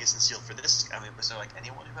too well, I guess, in Shield for this. I mean, was there, like,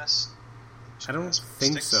 anyone who has... I don't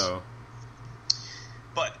think so.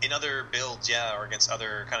 But in other builds, yeah, or against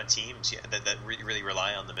other kind of teams, yeah, that really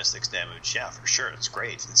rely on the Mystics damage, yeah, for sure, it's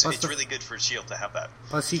great. It's really good for Shield to have that.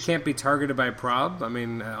 Plus, he can't be targeted by prob. I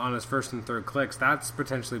mean, on his first and third clicks, that's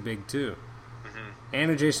potentially big too. Mm-hmm.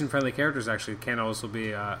 And adjacent friendly characters actually can also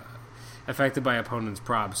be affected by opponent's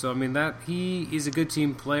prob. So I mean, he is a good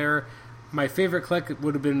team player. My favorite click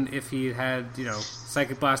would have been if he had,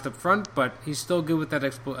 Psychic Blast up front, but he's still good with that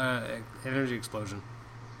energy explosion.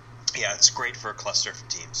 Yeah, it's great for a cluster of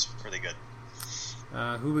teams. Really good.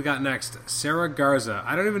 Who we got next? Sarah Garza.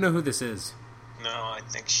 I don't even know who this is. No, I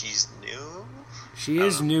think she's new. She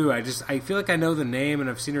is new. I feel like I know the name and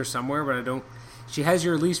I've seen her somewhere, but I don't. She has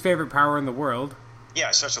your least favorite power in the world. Yeah,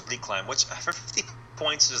 it starts with Lead Climb, which for 50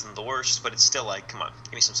 points isn't the worst, but it's still like, come on,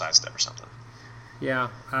 give me some sidestep or something. Yeah.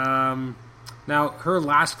 Now, her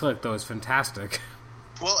last click, though, is fantastic.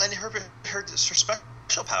 Well, and her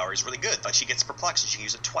special power is really good. Like, she gets perplexed, and she can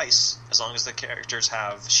use it twice, as long as the characters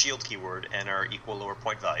have shield keyword and are equal lower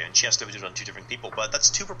point value. And she has to do it on 2 different people, but that's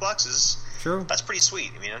 2 perplexes. True. That's pretty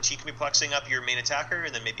sweet. I mean, she can be perplexing up your main attacker,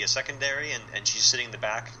 and then maybe a secondary, and she's sitting in the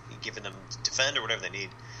back, giving them defend or whatever they need.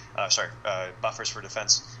 Buffers for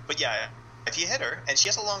defense. But yeah, if you hit her, and she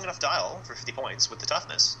has a long enough dial for 50 points with the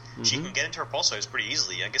toughness, she can get into her pulsars pretty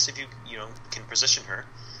easily. I guess if you can position her,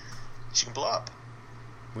 she can blow up.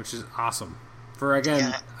 Which is awesome. For,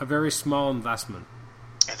 again, a very small investment.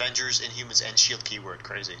 Avengers, Inhumans, and shield keyword.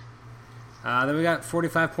 Crazy. Then we got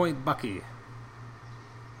 45-point Bucky.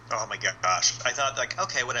 Oh my gosh. I thought,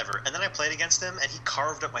 okay, whatever. And then I played against him, and he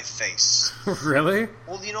carved up my face. Really?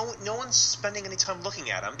 Well, no one's spending any time looking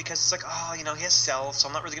at him, because it's he has stealth, so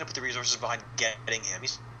I'm not really going to put the resources behind getting him.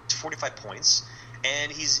 He's 45 points,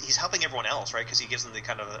 and he's helping everyone else, right? Because he gives them the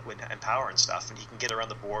kind of empower and stuff, and he can get around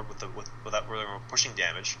the board without really pushing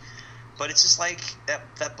damage. But it's just like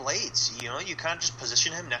that Blades, you kind of just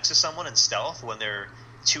position him next to someone in stealth when they're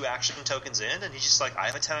 2 action tokens in, and he's just like, I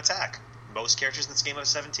have a 10 attack. Most characters in this game have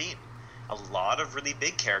 17. A lot of really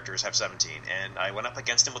big characters have 17, and I went up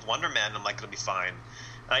against him with Wonder Man, and I'm like, it'll be fine.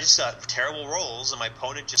 And I just got terrible rolls, and my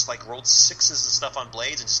opponent just rolled 6s and stuff on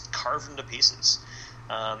Blades and just carved him to pieces.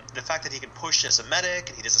 The fact that he can push as a medic,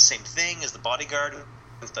 and he does the same thing as the bodyguard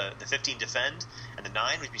with the 15 defend and the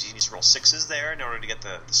 9, which means he needs to roll 6s there in order to get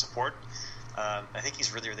the support. I think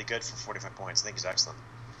he's really, really good for 45 points. I think he's excellent.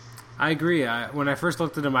 I agree. When I first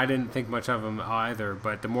looked at him, I didn't think much of him either.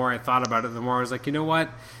 But the more I thought about it, the more I was like, you know what?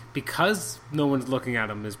 Because no one's looking at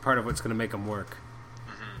him is part of what's going to make him work.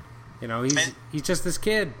 Mm-hmm. He's just this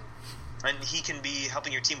kid. And he can be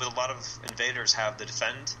helping your team with a lot of invaders have the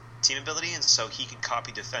defend team ability, and so he can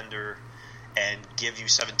copy defender and give you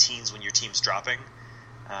 17s when your team's dropping.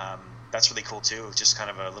 That's really cool too. It's just kind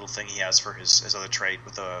of a little thing he has for his other trait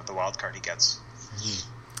with the wild card he gets.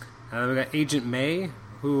 Mm-hmm. We got Agent May,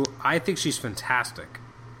 who I think she's fantastic.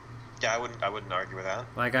 Yeah, I wouldn't argue with that.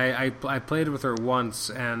 I played with her once,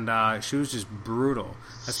 and she was just brutal.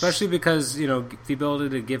 Especially because, the ability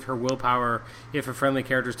to give her willpower if a friendly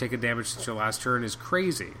character's taken damage since your last turn is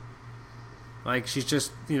crazy. She's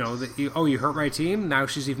just, you hurt my team? Now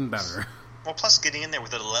she's even better. Well, plus getting in there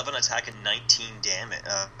with an 11 attack and 19 damage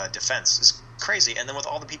defense is crazy. And then with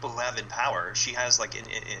all the people who have in power, she has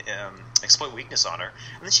exploit weakness on her,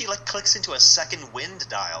 and then she clicks into a second wind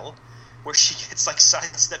dial where she gets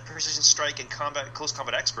sidestep, precision strike, and close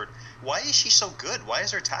combat expert. Why is she so good? Why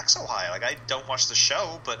is her attack so high? I don't watch the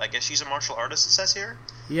show, but I guess she's a martial artist. It says here.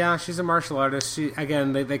 Yeah, she's a martial artist. She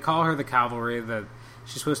they call her the cavalry. That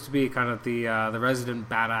she's supposed to be kind of the resident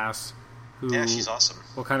badass. Yeah, she's awesome.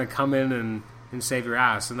 Will kind of come in and save your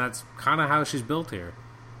ass, and that's kind of how she's built here.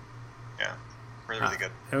 Yeah, really, really good.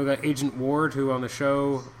 And we got Agent Ward, who on the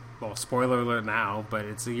show, well, spoiler alert now, but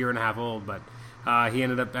it's a year and a half old, but he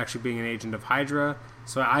ended up actually being an agent of Hydra.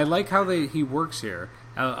 So I like how he works here.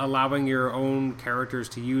 Allowing your own characters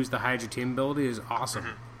to use the Hydra team ability is awesome.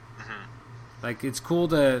 Mm-hmm. Mm-hmm. It's cool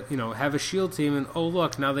to, have a shield team, and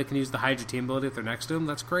look, now they can use the Hydra team ability if they're next to them.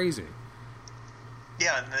 That's crazy.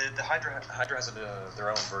 Yeah, and the Hydra has their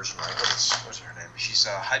own version, right? What's her name? She's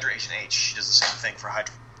Hydra Agent H. She does the same thing for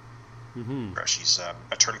Hydra. Mm-hmm. She's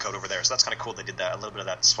a turncoat over there, so that's kind of cool. They did that, a little bit of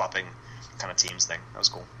that swapping kind of teams thing. That was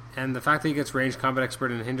cool. And the fact that he gets ranged combat expert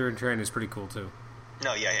and hinder and terrain is pretty cool too.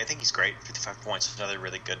 No, yeah, I think he's great. 55 points, another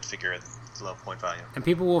really good figure at low point value. And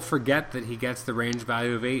people will forget that he gets the range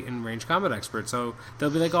value of 8 in range combat expert, so they'll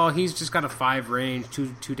be like, oh, he's just got a 5 range,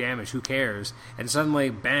 2 damage, who cares? And suddenly,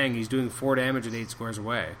 bang, he's doing 4 damage at 8 squares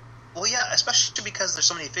away. Well, yeah, especially because there's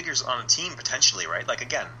so many figures on a team, potentially, right?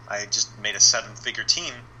 Again, I just made a 7-figure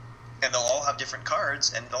team, and they'll all have different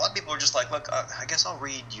cards, and a lot of people are just like, look, I guess I'll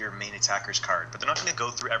read your main attacker's card, but they're not going to go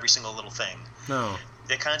through every single little thing. No.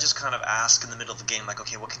 They kind of ask in the middle of the game,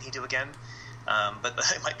 okay, what can he do again? But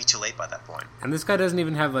it might be too late by that point. And this guy doesn't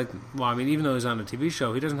even have, even though he's on a TV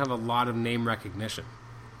show, he doesn't have a lot of name recognition.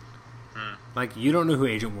 You don't know who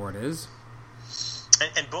Agent Ward is.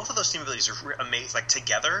 And both of those team abilities are amazing.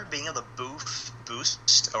 Together, being able to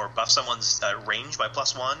boost or buff someone's range by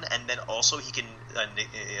 +1, and then also he can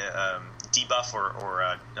debuff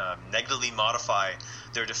or negatively modify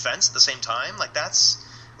their defense at the same time. That's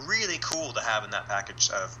really cool to have in that package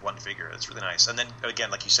of one figure. It's really nice. And then, again,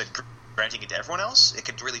 like you said, granting it to everyone else, it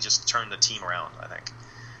could really just turn the team around, I think.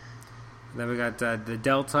 Then we got the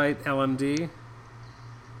Deltite LMD.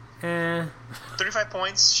 35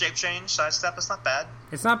 points, shape change, sidestep. It's not bad.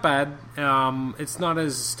 It's not bad. It's not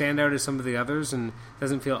as standout as some of the others, and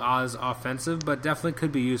doesn't feel as offensive, but definitely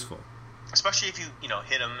could be useful. especially if you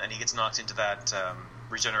hit him and he gets knocked into that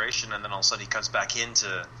regeneration, and then all of a sudden he comes back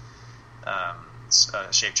into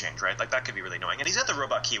shape change, right? Like that could be really annoying. And he's got the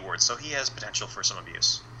robot keyword, so he has potential for some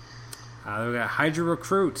abuse. We got Hydra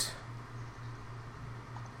Recruit.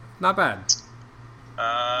 Not bad.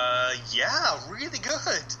 Yeah, really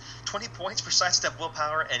good. 20 points for sidestep,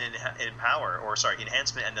 willpower, and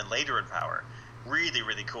enhancement, and then later in power. Really,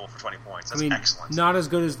 really cool for 20 points. That's excellent. Not as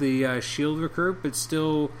good as the shield recruit, but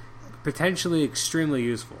still potentially extremely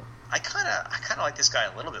useful. I kind of like this guy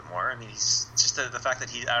a little bit more. I mean, he's just the fact that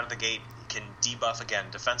he's out of the gate can debuff again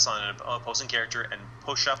defense on an opposing character and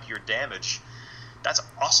push up your damage. That's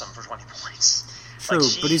awesome for 20 points. True,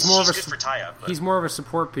 but he's more of a good for tie-up. He's more of a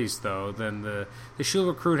support piece though than the shield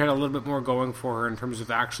recruit had a little bit more going for her in terms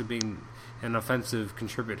of actually being an offensive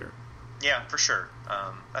contributor. Yeah, for sure.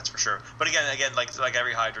 That's for sure. But again, like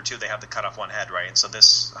every Hydra too, they have to cut off one head, right? And so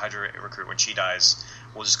this Hydra recruit, when she dies,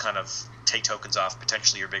 will just kind of take tokens off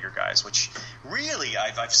potentially your bigger guys. Which really,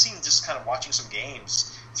 I've seen just kind of watching some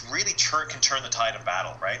games. It really can turn the tide of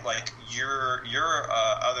battle, right? Like your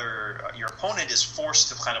opponent is forced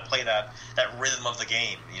to kind of play that rhythm of the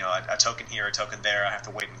game. A token here, a token there. I have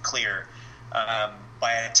to wait and clear.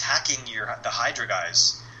 By attacking the Hydra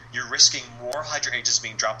guys, you're risking more Hydra Ages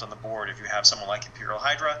being dropped on the board if you have someone like Imperial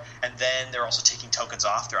Hydra, and then they're also taking tokens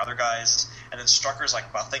off their other guys, and then Strucker's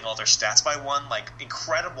like buffing all their stats by one. Like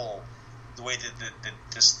incredible the way that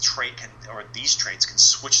this trait these traits can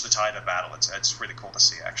switch the tide of battle. It's really cool to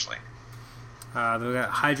see, actually. We got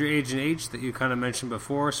Hydra Agent H that you kind of mentioned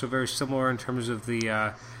before, so very similar in terms of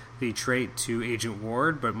the trait to Agent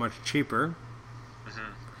Ward, but much cheaper.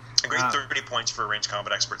 A great 30 points for a range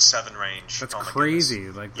combat expert, 7 range. That's crazy.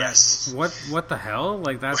 Goodness. Like yes. What the hell?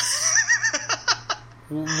 Like that's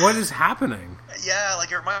what is happening? Yeah,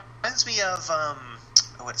 like it reminds me of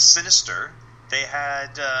Sinister. They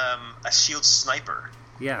had a shield sniper.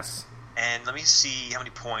 Yes. And let me see how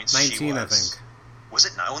many points 19, she was. I think. Was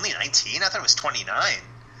it only 19? I thought it was 29.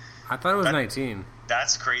 I thought it was 19.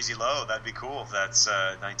 That's crazy low. That'd be cool if that's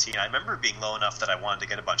 19. I remember being low enough that I wanted to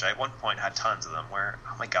get a bunch. I at one point had tons of them where,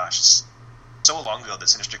 oh my gosh, it's so long ago that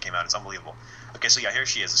Sinister came out. It's unbelievable. Okay, so yeah, here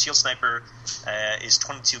she is. The shield sniper is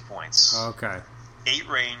 22 points. Okay. 8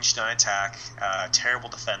 range, 9 attack, terrible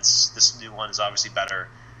defense. This new one is obviously better.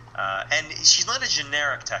 And she's not a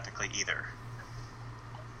generic technically either.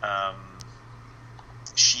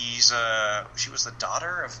 She was the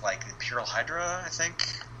daughter of like Imperial Hydra, I think.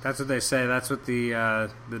 That's what they say. That's what the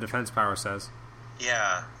defense power says.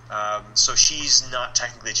 Yeah. So she's not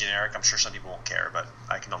technically generic. I'm sure some people won't care, but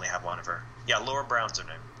I can only have one of her. Yeah, Laura Brown's her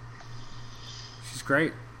name. She's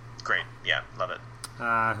great. Great. Yeah, love it.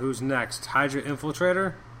 Who's next? Hydra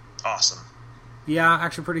Infiltrator? Awesome. Yeah,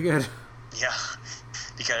 actually pretty good. Yeah,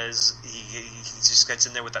 because he just gets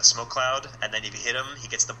in there with that smoke cloud, and then if you hit him, he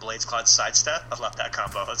gets the Blades Cloud sidestep. I love that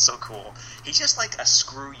combo. It's so cool. He's just like a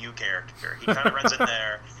screw you character. He kind of runs in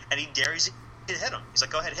there, and he dares you to hit him. He's like,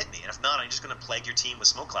 go ahead, hit me. And if not, I'm just going to plague your team with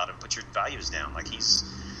smoke cloud and put your values down. Like, he's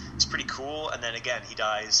pretty cool. And then again, he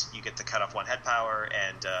dies. You get to cut off 1 head power,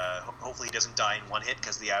 and hopefully he doesn't die in 1 hit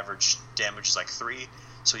because the average damage is like 3.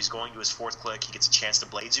 So he's going to his 4th click. He gets a chance to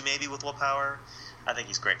blades you maybe with willpower. I think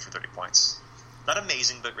he's great for 30 points. Not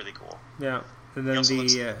amazing, but really cool. Yeah. And then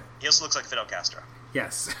he also looks like Fidel Castro.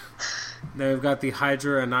 Yes. Then we've got the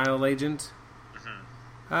Hydra Annihil Agent.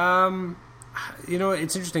 Mm-hmm.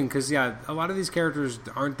 It's interesting because, yeah, a lot of these characters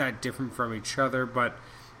aren't that different from each other, but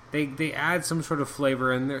they add some sort of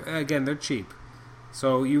flavor, and they're cheap.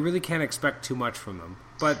 So you really can't expect too much from them.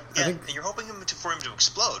 But yeah, I think, and you're hoping for him to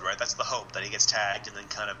explode, right? That's the hope, that he gets tagged and then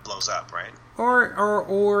kind of blows up, right?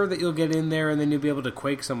 Or that you'll get in there and then you'll be able to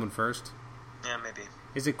Quake someone first. Yeah, maybe.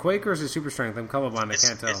 Is it Quake or is it Super Strength? I'm colorblind, I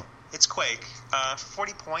can't tell. It's Quake.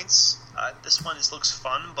 40 points. This one looks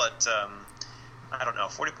fun, but I don't know.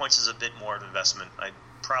 40 points is a bit more of an investment. I'd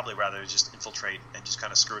probably rather just infiltrate and just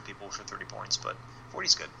kind of screw people for 30 points, but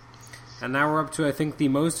 40's good. And now we're up to, I think, the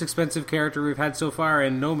most expensive character we've had so far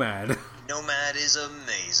in Nomad. Nomad is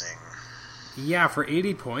amazing. Yeah, for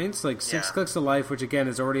 80 points, like 6 clicks of life, which again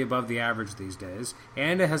is already above the average these days,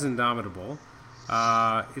 and it has Indomitable.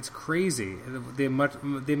 It's crazy the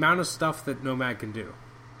amount of stuff that Nomad can do.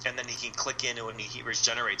 And then he can click in when he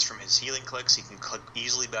regenerates from his healing clicks. He can click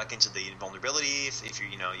easily back into the invulnerability if you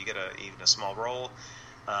get even a small roll.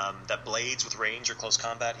 That blades with range or close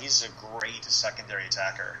combat. He's a great secondary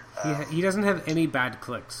attacker. He doesn't have any bad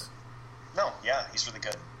clicks. No, yeah, he's really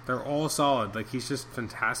good. They're all solid. Like, he's just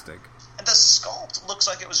fantastic. And the sculpt looks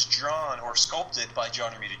like it was drawn or sculpted by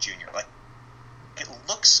John Romita Jr. Like, it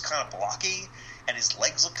looks kind of blocky. and his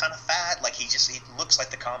legs look kind of fat. Like he looks like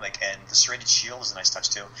the comic, and the serrated shield is a nice touch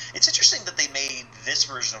too. It's interesting that they made this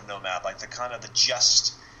version of Nomad like the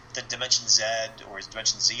Dimension Z or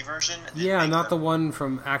Dimension Z version. Yeah, not the one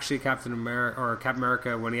from actually Captain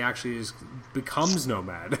America when he actually becomes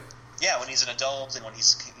Nomad. Yeah, when he's an adult and when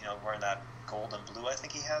he's wearing that gold and blue, I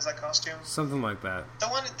think he has that costume. Something like that. The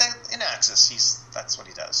one in Axis, that's what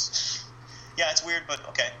he does. Yeah, it's weird, but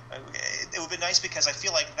okay. It would be nice because I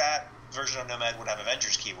feel like that version of Nomad would have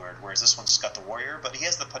Avengers keyword, whereas this one's just got the Warrior, but he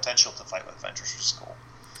has the potential to fight with Avengers, which is cool.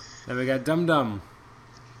 Then we got Dum Dum.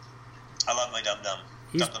 I love my Dum Dum.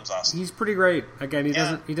 Dum Dum's awesome. He's pretty great. Again, he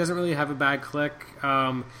doesn't really have a bad click.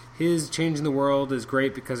 His Changing the World is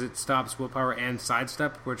great because it stops Willpower and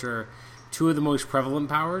Sidestep, which are two of the most prevalent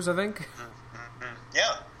powers, I think. Mm-hmm.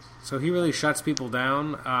 Yeah. So he really shuts people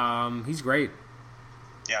down. He's great.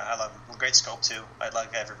 Yeah, I love him. Great scope, too. I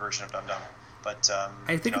like every version of Dum Dum. But,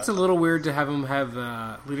 I think it's a little weird to have him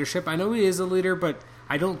have leadership. I know he is a leader, but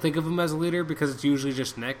I don't think of him as a leader because it's usually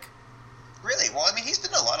just Nick. Really? Well, I mean, he's been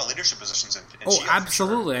in a lot of leadership positions in S.H.I.E.L.D.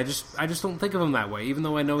 absolutely. Sure. I just don't think of him that way, even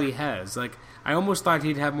though I know he has. Like, I almost thought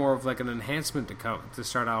he'd have more of like an enhancement to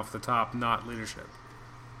start off the top, not leadership.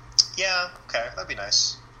 Yeah, okay, that'd be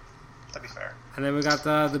nice. That'd be fair. And then we got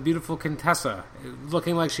the beautiful Contessa,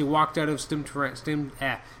 looking like she walked out of Jim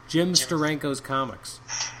Steranko's comics.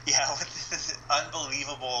 Yeah, with this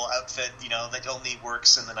unbelievable outfit, that only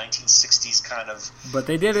works in the 1960s kind of... But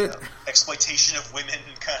they did it. Exploitation of women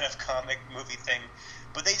kind of comic movie thing.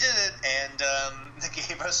 But they did it, and they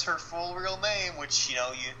gave us her full real name, which, you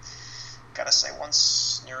gotta say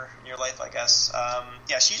once in your life, I guess.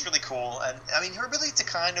 Yeah, she's really cool. And, I mean, her ability to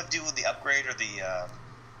kind of do the upgrade or the...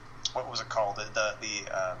 what was it called? What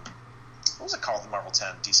was it called? The Marvel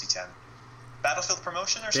 10, DC 10, Battlefield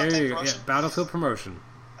Promotion or something? Yeah, Battlefield Promotion.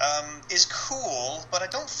 Is cool, but I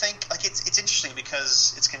don't think it's interesting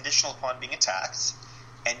because it's conditional upon being attacked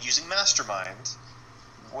and using Mastermind.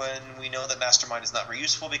 When we know that Mastermind is not very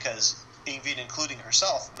useful because even including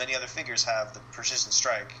herself, many other figures have the Precision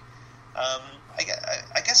Strike.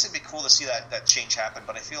 I guess it'd be cool to see that change happen,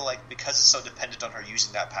 but I feel like because it's so dependent on her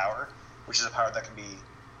using that power, which is a power that can be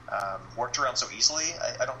worked around so easily,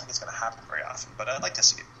 I don't think it's going to happen very often, but I'd like to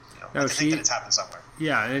see it. I think that it's happened somewhere.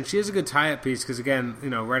 Yeah, and she has a good tie-up piece because, again,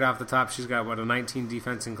 right off the top, she's got, a 19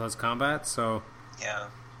 defense in close combat, so... Yeah.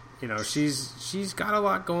 She's got a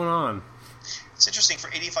lot going on. It's interesting, for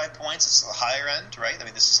 85 points, it's the higher end, right? I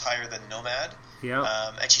mean, this is higher than Nomad.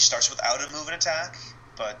 Yeah. And she starts without a move and attack,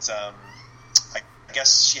 but I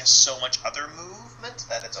guess she has so much other movement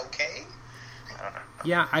that it's okay. I don't know.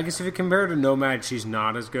 Yeah, I guess if you compare her to Nomad, she's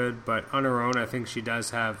not as good, but on her own, I think she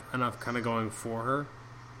does have enough kind of going for her.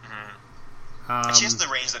 Mm-hmm. And she has the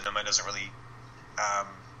range that Nomad doesn't really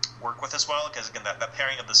work with as well, because, again, that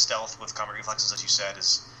pairing of the stealth with combat reflexes, as you said,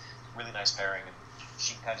 is really nice pairing, and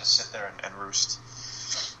she can kind of just sit there and roost.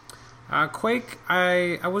 Quake,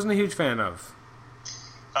 I wasn't a huge fan of.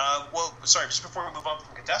 Well, sorry, just before we move on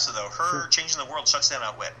from Contessa, though, her changing the world shuts down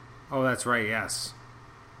Outwit. Oh, that's right, yes.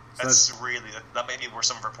 So that may be where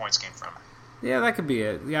some of her points came from. Yeah, that could be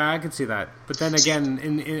it. Yeah, I could see that. But then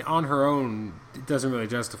again, on her own, it doesn't really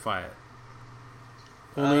justify it.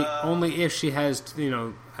 Only if she has,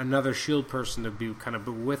 another shield person to be kind of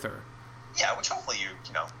with her. Yeah, which hopefully you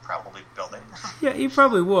probably building. Yeah, you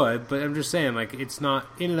probably would, but I'm just saying, like, it's not,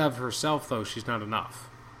 in and of herself, though, she's not enough.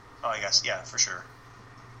 Oh, I guess, yeah, for sure.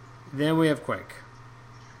 Then we have Quake.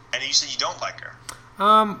 And you said you don't like her.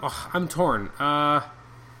 I'm torn. I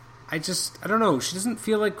don't know, she doesn't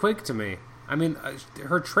feel like Quake to me. I mean,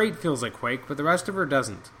 her trait feels like Quake, but the rest of her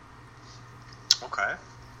doesn't. Okay.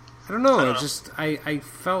 I don't know, I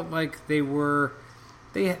felt like they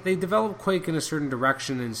developed Quake in a certain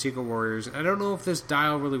direction in Secret Warriors. I don't know if this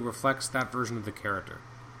dial really reflects that version of the character.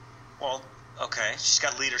 Well, okay, she's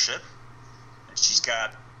got leadership, and she's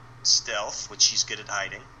got stealth, which she's good at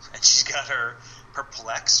hiding, and she's got her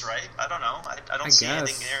perplex, right? I don't know. I don't see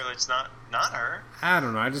anything here that's not her. I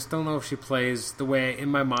don't know. I just don't know if she plays the way, in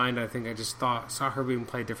my mind, I think I just saw her being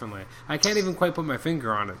played differently. I can't even quite put my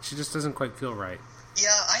finger on it. She just doesn't quite feel right. Yeah,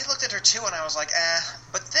 I looked at her too, and I was like,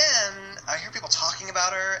 But then I hear people talking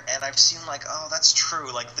about her, and I've seen that's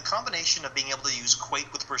true. Like, the combination of being able to use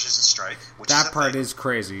Quake with Precision Strike, which that part is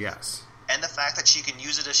crazy, yes. And the fact that she can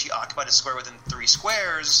use it as she occupied a square within 3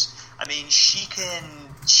 squares. I mean, she can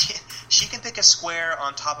pick a square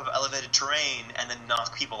on top of elevated terrain and then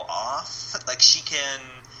knock people off. Like, she can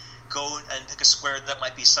go and pick a square that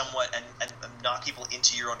might be somewhat and knock people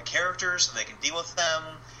into your own characters so they can deal with them.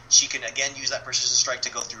 She can, again, use that Precision Strike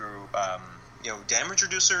to go through damage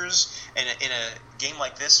reducers in a game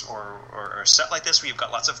like this or a set like this where you've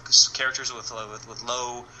got lots of characters with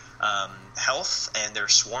low health and their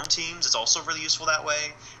swarm teams. It's also really useful that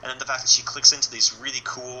way. And then the fact that she clicks into these really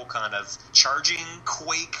cool kind of charging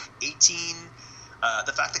Quake 18.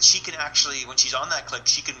 The fact that she can actually, when she's on that click,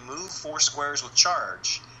 she can move 4 squares with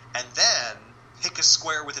charge and then pick a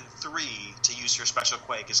square within 3 to use her special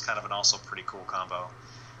Quake is kind of an also pretty cool combo.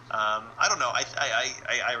 I don't know.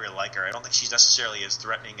 I really like her. I don't think she's necessarily as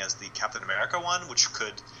threatening as the Captain America one, which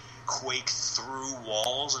could Quake through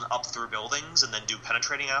walls and up through buildings and then do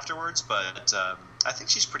penetrating afterwards. But I think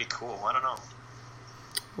she's pretty cool. I don't know.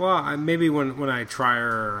 Well, maybe when I try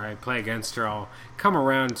her or I play against her, I'll come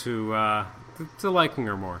around to liking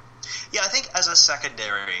her more. Yeah, I think as a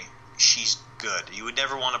secondary, she's good. You would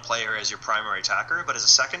never want to play her as your primary attacker, but as a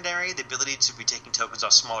secondary, the ability to be taking tokens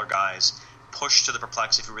off smaller guys, push to the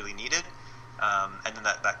Perplex if you really need it, and then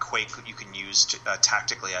that Quake you can use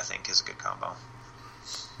tactically, I think, is a good combo.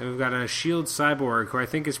 And we've got a Shield Cyborg, who I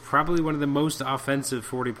think is probably one of the most offensive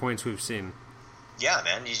 40 points we've seen. Yeah,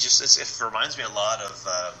 man. It reminds me a lot of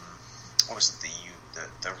what was it,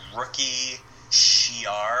 the rookie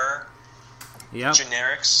Shi'ar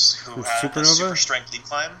generics who had the super strength lead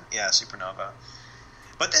climb. Yeah, Supernova.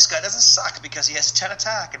 But this guy doesn't suck because he has 10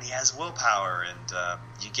 attack and he has willpower, and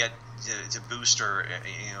you get to boost or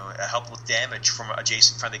help with damage from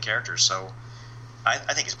adjacent friendly characters. So I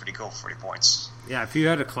think it's pretty cool for 40 points. Yeah, if you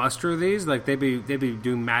had a cluster of these, like they'd be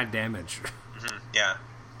doing mad damage. Mm-hmm. Yeah.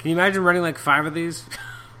 Can you imagine running like 5 of these?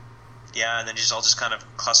 Yeah, and then all just kind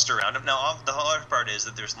of cluster around him. Now, the hard part is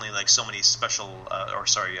that there's only like so many special,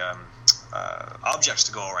 objects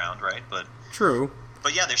to go around, right? But true.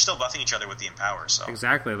 But yeah, they're still buffing each other with the Empower. So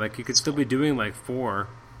exactly, like you could still be doing like 4.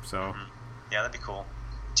 So yeah, that'd be cool.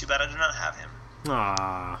 Too bad I do not have him.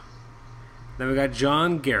 Ah. Then we got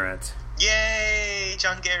John Garrett. Yay,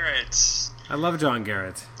 John Garrett! I love John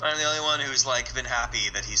Garrett. I'm the only one who's been happy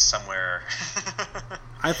that he's somewhere.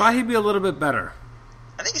 I thought he'd be a little bit better.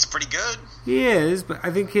 I think he's pretty good. He is, but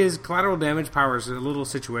I think his collateral damage power is a little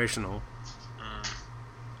situational.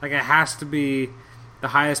 Like, it has to be the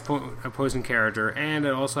highest opposing character, and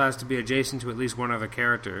it also has to be adjacent to at least one other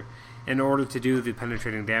character in order to do the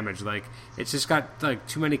penetrating damage. Like, it's just got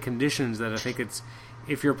too many conditions that I think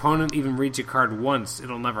if your opponent even reads a card once,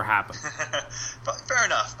 it'll never happen. But fair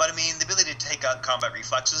enough. But I mean, the ability to take out combat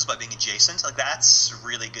reflexes by being adjacent, that's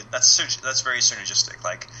really good. That's very synergistic.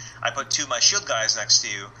 Like, I put 2 of my shield guys next to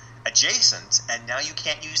you, adjacent, and now you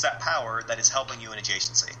can't use that power that is helping you in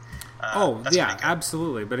adjacency. Yeah,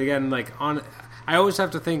 absolutely. But again, I always have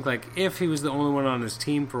to think, if he was the only one on his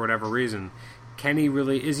team for whatever reason,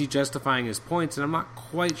 is he justifying his points? And I'm not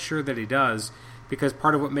quite sure that he does, because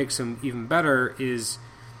part of what makes him even better is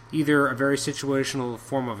either a very situational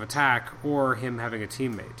form of attack or him having a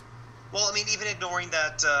teammate. Well, I mean, even ignoring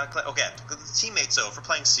that, again, the teammates, though, if we're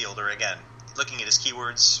playing Sealed, or again, looking at his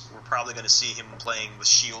keywords, we're probably going to see him playing with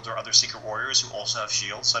Shield or other Secret Warriors who also have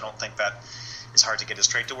shields, so I don't think that it's hard to get his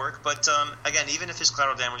trait to work. But, again, even if his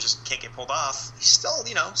collateral damage just can't get pulled off, he's still,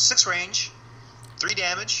 6 range, 3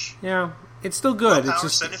 damage. Yeah, it's still good. Power, it's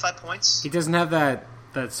just 75 points. He doesn't have that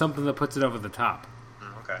something that puts it over the top.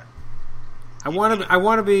 Okay. I want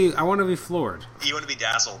to be floored. You want to be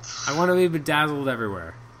dazzled. I want to be bedazzled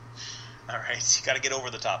everywhere. All right, you got to get over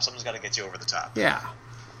the top. Someone's got to get you over the top. Yeah.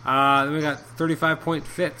 Then we got 35-point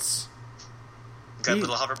Fitz. Got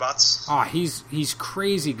little hoverbots. Oh, he's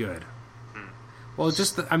crazy good. Well,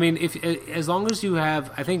 as long as you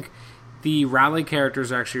have, I think the rally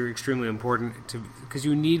characters are actually extremely important because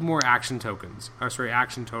you need more action tokens.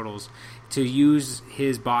 Action totals to use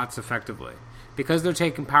his bots effectively. Because they're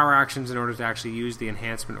taking power actions in order to actually use the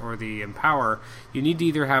enhancement or the empower, you need to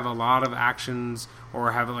either have a lot of actions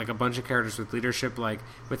or have a bunch of characters with leadership.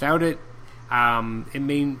 Without it,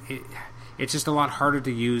 it's just a lot harder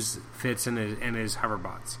to use Fitz and his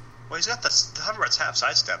hoverbots. Well, he's got the hoverbots have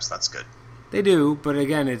sidesteps. That's good. They do, but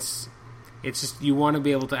again, it's just you want to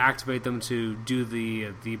be able to activate them to do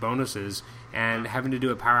the bonuses, and having to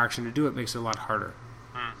do a power action to do it makes it a lot harder.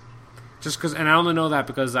 Just because, and I only know that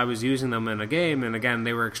because I was using them in a game, and again,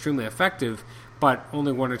 they were extremely effective, but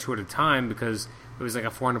only 1 or 2 at a time because it was like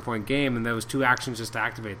a 400-point game, and there was 2 actions just to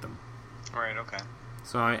activate them. All right, okay.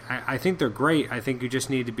 So I think they're great. I think you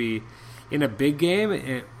just need to be in a big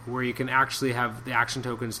game where you can actually have the action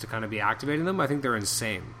tokens to kind of be activating them. I think they're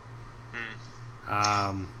insane.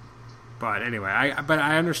 But anyway,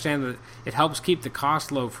 I understand that it helps keep the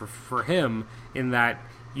cost low for him in that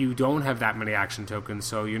you don't have that many action tokens,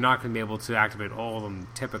 so you're not going to be able to activate all of them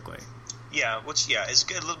typically. Yeah, which is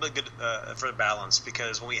good, a little bit good for the balance,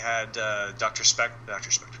 because when we had Doctor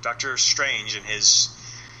Strange and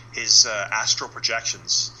his astral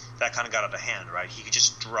projections, that kind of got out of hand, right? He could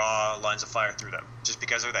just draw lines of fire through them just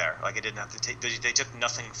because they're there. Like, it didn't have to take. They took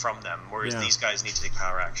nothing from them, whereas these guys need to take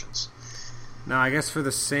power actions. Now, I guess for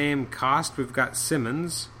the same cost, we've got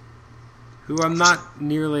Simmons, who I'm not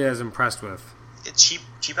nearly as impressed with. It's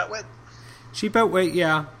cheap outwit. Cheap outwit,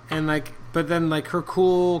 yeah, and but then her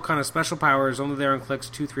cool kind of special power is only there in clicks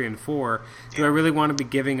 2, 3, and 4. Do I really want to be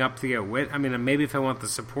giving up the outwit? I mean, maybe if I want the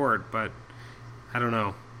support, but I don't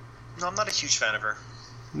know. No, I'm not a huge fan of her.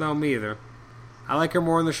 No, me either. I like her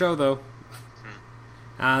more in the show, though.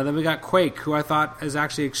 Then we got Quake, who I thought is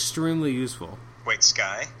actually extremely useful. Wait,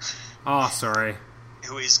 Sky? Oh, sorry.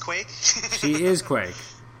 Who is Quake? She is Quake.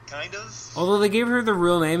 Kind of. Although they gave her the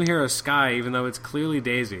real name here of Sky, even though it's clearly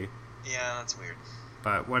Daisy. Yeah, that's weird.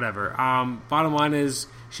 But whatever. Bottom line is,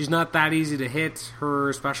 she's not that easy to hit.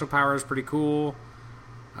 Her special power is pretty cool.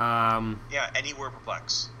 Yeah, anywhere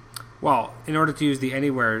perplex. Well, in order to use the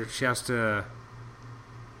anywhere, she has to...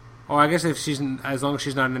 Oh, I guess as long as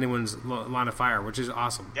she's not in anyone's line of fire, which is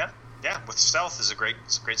awesome. Yeah. With stealth is a great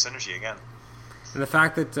synergy again. And the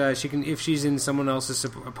fact that she can, if she's in someone else's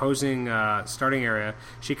opposing starting area,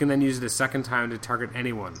 she can then use it a second time to target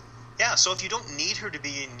anyone. Yeah, so if you don't need her to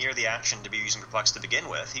be near the action to be using Perplex to begin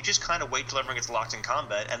with, you just kind of wait till everyone gets locked in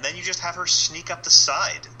combat, and then you just have her sneak up the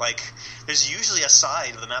side. Like, there's usually a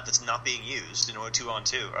side of the map that's not being used, a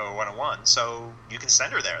 2-on-2 or 1-on-1, so you can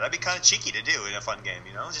send her there. That'd be kind of cheeky to do in a fun game,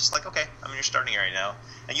 Just like, okay, I'm in your starting area now,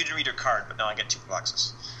 and you didn't read your card, but now I get 2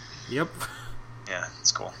 Perplexes. Yep. Yeah,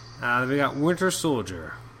 it's cool. Then we got Winter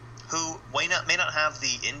Soldier, who may not have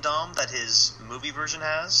the indom that his movie version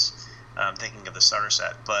has. I'm thinking of the starter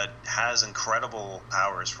set, but has incredible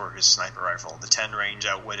powers for his sniper rifle. The 10 range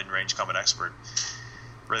outwit and range combat expert.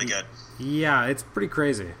 Really good. Yeah, it's pretty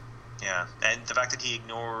crazy. Yeah, and the fact that he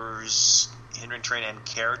ignores hindering terrain and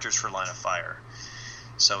characters for line of fire.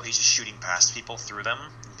 So he's just shooting past people through them,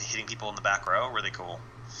 hitting people in the back row. Really cool.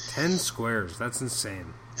 10 squares. That's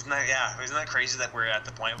insane. Isn't that crazy that we're at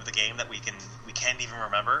the point with the game that we can't even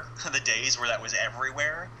remember the days where that was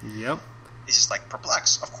everywhere? Yep. It's just like,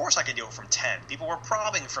 Perplex, of course I can do it from 10. People were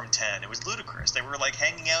probbing from 10. It was ludicrous. They were like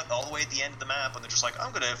hanging out all the way at the end of the map, and they're just like,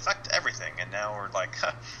 I'm going to affect everything. And now we're like,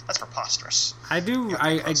 that's preposterous. I do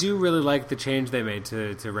really like the change they made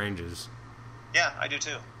to ranges. Yeah, I do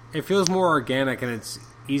too. It feels more organic, and it's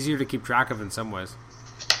easier to keep track of in some ways.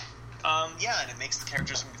 Yeah, and it makes the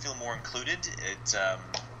characters feel more included. It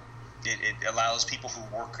allows people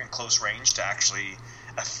who work in close range to actually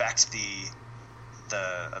affect the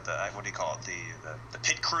what do you call it, the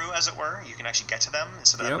pit crew, as it were. You can actually get to them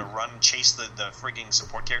instead of having to run and chase the frigging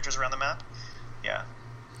support characters around the map. Yeah.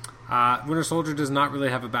 Winter Soldier does not really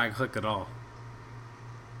have a bad click at all.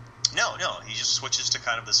 No, he just switches to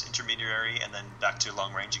kind of this intermediary and then back to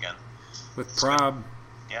long range again. With Prob.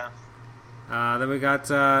 Yeah. Then we got,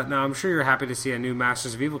 now I'm sure you're happy to see a new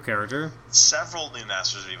Masters of Evil character. Several new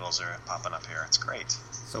Masters of Evils are popping up here. It's great.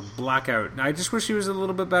 So Blackout. I just wish he was a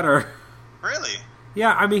little bit better. Really?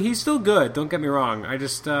 Yeah, I mean, he's still good, don't get me wrong. I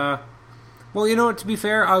just, well, you know what, to be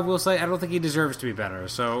fair, I will say I don't think he deserves to be better.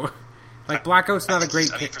 So, Blackout's not a great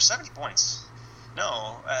for 70 points.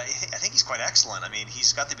 No, I think he's quite excellent. I mean,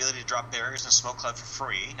 he's got the ability to drop barriers in a smoke cloud for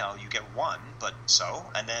free. Now, you get one, but so.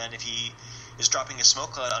 And then if he is dropping a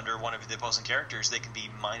smoke cloud under one of the opposing characters, they can be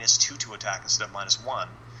 -2 to attack instead of -1.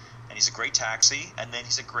 And he's a great taxi, and then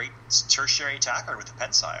he's a great tertiary attacker with the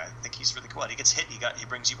Pensai. I think he's really cool. And he gets hit, he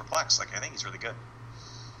brings you perplexed. I think he's really good.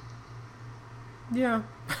 Yeah.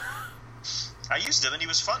 I used him, and he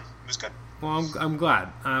was fun. He was good. Well, I'm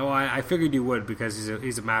glad. I figured you would, because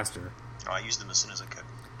he's a master. Oh, I used him as soon as I could.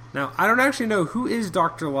 Now, I don't actually know, who is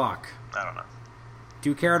Dr. Locke? I don't know. Do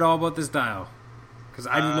you care at all about this dial? Because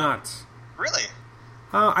I do not. Really?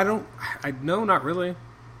 No, not really.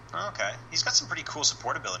 Oh, okay. He's got some pretty cool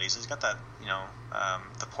support abilities. He's got that,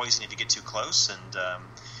 the poison if you get too close, and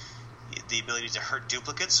the ability to hurt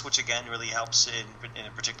duplicates, which again really helps in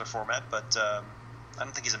a particular format. But I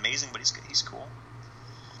don't think he's amazing, but he's cool.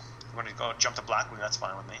 You want to go jump to Blackwing? That's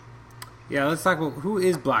fine with me. Yeah, let's talk about who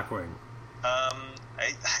is Blackwing.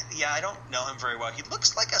 I don't know him very well. He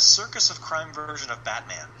looks like a Circus of Crime version of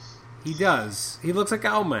Batman. He does. He looks like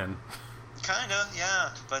Owlman. Kinda, yeah,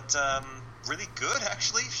 but really good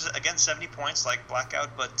actually. Again, 70 points like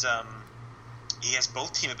Blackout, but he has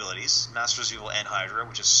both team abilities, Masters of Evil and Hydra,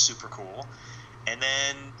 which is super cool. And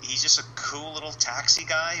then he's just a cool little taxi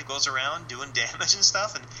guy who goes around doing damage and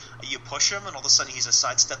stuff, and you push him, and all of a sudden he's a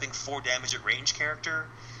sidestepping 4 damage at range character.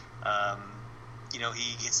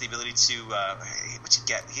 he gets the ability to what's he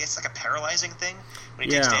get? He gets like a paralyzing thing when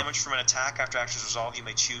he takes damage from an attack. After actions resolve, you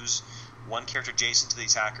may choose one character adjacent to the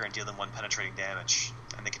attacker and deal them one penetrating damage,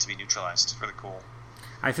 and they get to be neutralized. Really cool.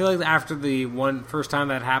 I feel like after the first time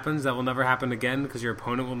that happens, that will never happen again because your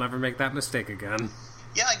opponent will never make that mistake again.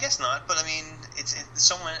 Yeah, I guess not. But I mean, it's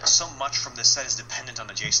so much from this set is dependent on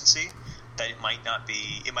adjacency that it might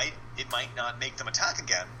not make them attack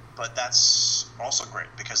again. But that's also great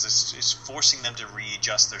because this is forcing them to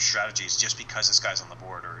readjust their strategies just because this guy's on the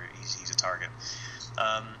board or he's a target.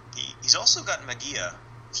 He's also got Magia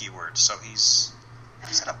keyword, so he's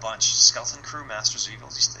got a bunch. Skeleton Crew, Masters of Evil,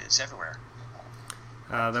 it's everywhere.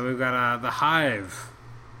 Then we've got the Hive,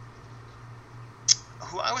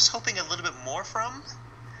 who I was hoping a little bit more from.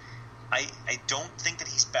 I don't think that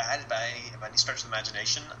he's bad by any stretch of the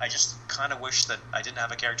imagination. I just kind of wish that I didn't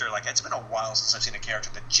have a character like... It's been a while since I've seen a character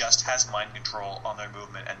that just has mind control on their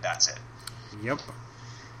movement, and that's it. Yep.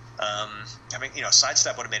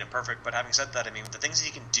 Sidestep would have made him perfect, but having said that, I mean, the things that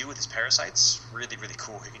he can do with his parasites, really, really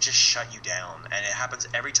cool. He can just shut you down, and it happens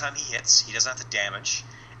every time he hits. He doesn't have to damage,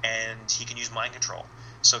 and he can use mind control.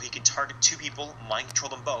 So he can target two people, mind control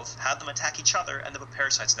them both, have them attack each other, and then put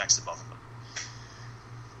parasites next to both of them.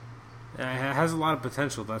 It has a lot of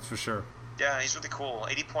potential, that's for sure. Yeah, he's really cool.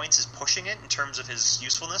 80 points is pushing it in terms of his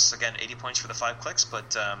usefulness. Again, 80 points for the 5 clicks,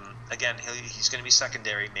 but again, he's going to be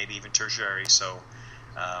secondary, maybe even tertiary, so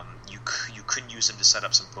you couldn't use him to set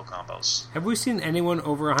up some cool combos. Have we seen anyone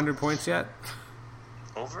over 100 points yet?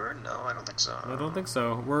 Over? No, I don't think so. I don't think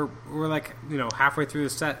so. We're like, halfway through the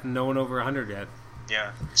set and no one over 100 yet.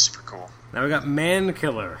 Yeah, super cool. Now we got Man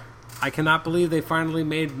Killer. I cannot believe they finally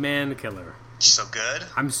made Man Killer. She's so good.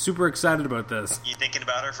 I'm super excited about this. You thinking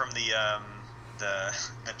about her from the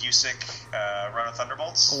Busick run of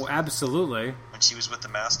Thunderbolts? Oh, absolutely. When she was with the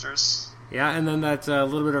Masters? Yeah, and then that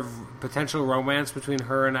little bit of potential romance between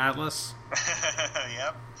her and Atlas.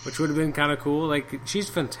 Yep. Which would have been kind of cool. Like, she's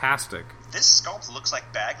fantastic. This sculpt looks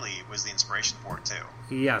like Bagley was the inspiration for it,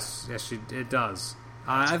 too. Yes, it does.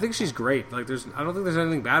 I think she's great. Like, I don't think there's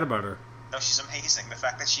anything bad about her. No, she's amazing. The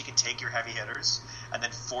fact that she can take your heavy hitters and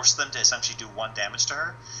then force them to essentially do 1 damage to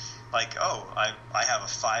her. Like, I have a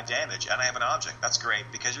 5 damage and I have an object. That's great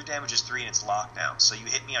because your damage is 3 and it's locked now. So you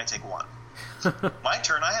hit me, I take 1. My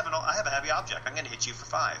turn, I have a heavy object. I'm going to hit you for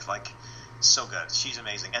 5. Like, so good. She's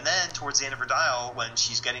amazing. And then towards the end of her dial, when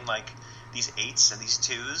she's getting like these 8s and these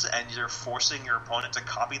 2s, and you're forcing your opponent to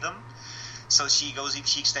copy them. So she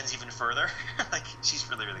extends even further. Like, she's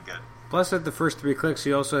really, really good. Plus, at the first 3 clicks,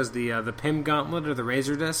 she also has the Pym Gauntlet or the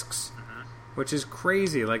Razor Discs, which is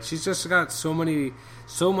crazy. Like, she's just got so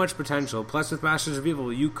much potential. Plus, with Masters of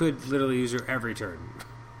Evil, you could literally use her every turn.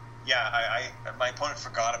 Yeah, my opponent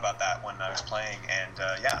forgot about that when I was playing,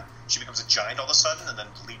 and she becomes a giant all of a sudden, and then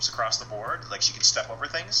leaps across the board. Like, she can step over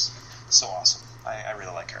things. So awesome. I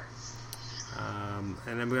really like her.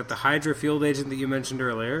 And then we got the Hydra Field Agent that you mentioned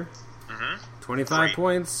earlier. 25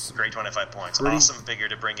 points. Great 25 points. Awesome figure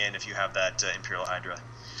to bring in if you have that Imperial Hydra.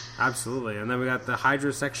 Absolutely. And then we got the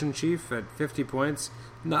Hydra Section Chief at 50 points.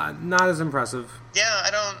 Not as impressive. Yeah,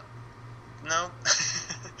 I don't... No.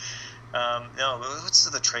 No, what's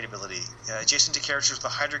the trait ability? Adjacent to characters with the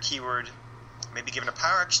Hydra keyword, may be given a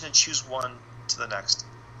power action and choose one to the next.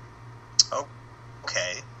 Oh,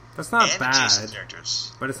 okay. That's not bad, adjacent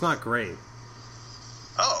characters. But it's not great.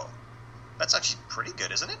 Oh, that's actually pretty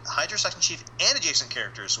good, isn't it? Hydra Section Chief and adjacent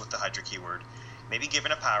characters with the Hydra keyword may be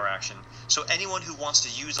given a power action. So anyone who wants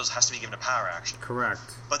to use those has to be given a power action. Correct.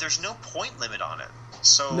 But there's no point limit on it.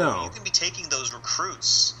 So you can be taking those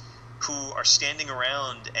recruits who are standing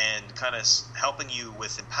around and kind of helping you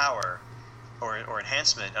with empower or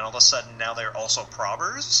enhancement, and all of a sudden now they're also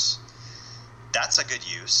probbers. That's a good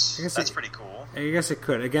use. That's pretty cool. I guess it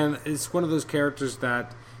could. Again, it's one of those characters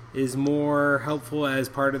that is more helpful as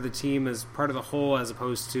part of the team, as part of the whole, as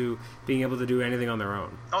opposed to being able to do anything on their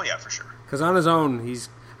own. Oh, yeah, for sure. Because on his own,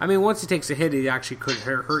 once he takes a hit, he actually could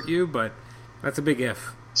hurt you, but that's a big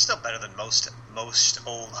if. Still better than most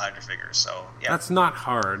old Hydra figures, so, yeah. That's not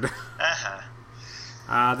hard.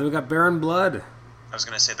 Then we got Baron Blood. I was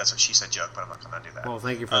going to say that's what she said joke, but I'm not going to do that. Well,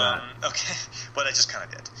 thank you for that. Okay, but I just kind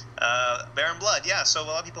of did. Baron Blood, yeah, so a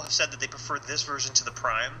lot of people have said that they prefer this version to the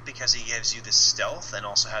Prime because he gives you this stealth and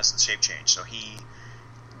also has the shape change, so he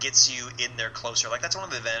gets you in there closer. Like, that's one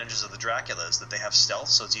of the advantages of the Draculas, that they have stealth,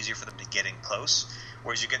 so it's easier for them to get in close,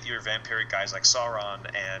 whereas you get your vampiric guys like Sauron,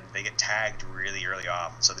 and they get tagged really early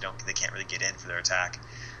off, so they can't really get in for their attack.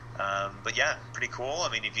 But yeah, pretty cool. I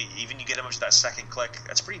mean, if you get him up to that second click,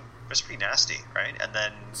 that's pretty nasty, right? And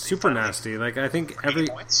then super nasty. Like, I think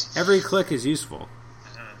every click is useful.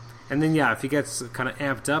 And then if he gets kind of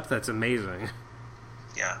amped up, that's amazing.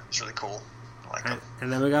 Yeah, it's really cool. I like him.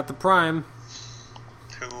 And then we got the Prime.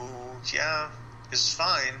 Who, yeah, is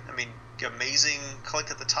fine. I mean, amazing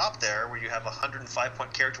click at the top there, where you have a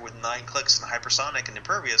 105-point character with 9 clicks and hypersonic and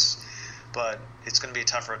impervious, but it's going to be a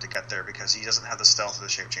tough road to get there because he doesn't have the stealth or the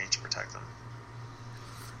shape change to protect them.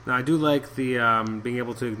 Now, I do like the being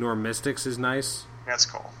able to ignore mystics is nice. That's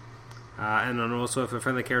cool. And then also, if a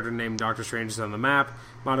friendly character named Doctor Strange is on the map,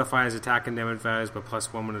 modify his attack and damage values, but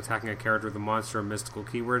 +1 when attacking a character with a monster or mystical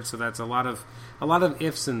keyword. So that's a lot of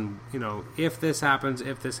ifs and, if this happens,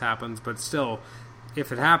 but still,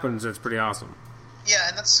 if it happens, it's pretty awesome. Yeah,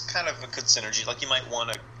 and that's kind of a good synergy. Like, you might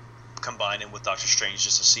want to combine him with Doctor Strange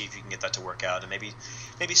just to see if you can get that to work out, and maybe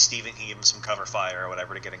Steven can give him some cover fire or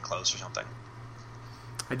whatever to get in close or something.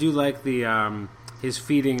 I do like the his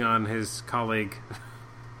feeding on his colleague.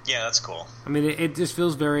 Yeah, that's cool. I mean, it just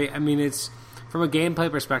feels very... I mean, it's... From a gameplay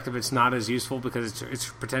perspective, it's not as useful because it's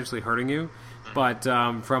potentially hurting you. Mm-hmm.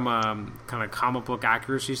 But from a kind of comic book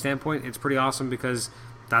accuracy standpoint, it's pretty awesome because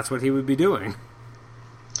that's what he would be doing.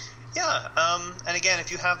 Yeah, and again,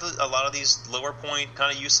 if you have a lot of these lower point,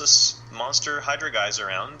 kind of useless monster Hydra guys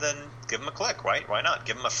around, then give him a click, right? Why not?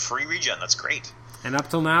 Give him a free regen. That's great. And up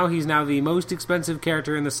till now, he's now the most expensive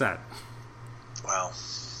character in the set. Wow.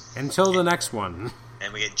 Until the next one.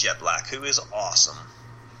 And we get Jet Black, who is awesome.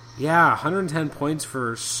 Yeah, 110 points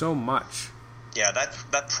for so much. Yeah,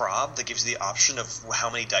 that prob that gives you the option of how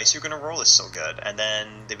many dice you're going to roll is so good. And then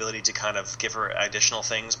the ability to kind of give her additional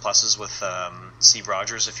things, pluses with Steve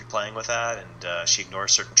Rogers if you're playing with that, and she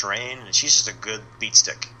ignores certain terrain, and she's just a good beat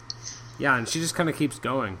stick. Yeah, and she just kind of keeps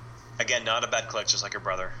going. Again, not a bad click, just like her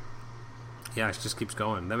brother. Yeah, she just keeps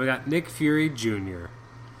going. Then we got Nick Fury Jr.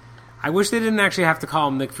 I wish they didn't actually have to call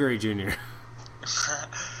him Nick Fury Jr.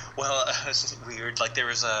 Well, it's weird. Like, there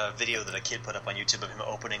was a video that a kid put up on YouTube of him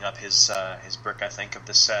opening up his brick, I think, of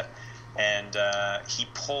the set, and he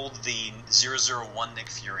pulled the 001 Nick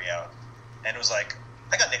Fury out, and it was like,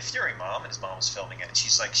 I got Nick Fury, Mom, and his mom was filming it, and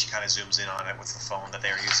she's like, she kind of zooms in on it with the phone that they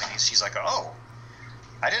were using, and she's like, oh,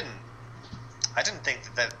 I didn't think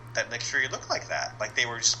that Nick Fury looked like that. Like, they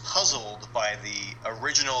were just puzzled by the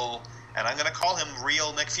original, and I'm going to call him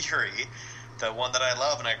real Nick Fury, the one that I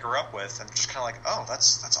love and I grew up with, and just kind of like, oh,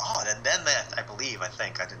 that's odd. And then I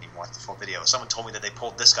didn't even watch the full video. Someone told me that they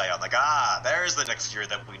pulled this guy out, like, there's the Nick Fury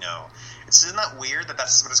that we know. Isn't that weird that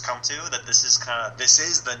that's what it's come to? That this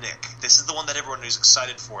is the Nick. This is the one that everyone is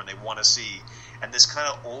excited for and they want to see. And this kind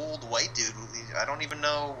of old white dude, I don't even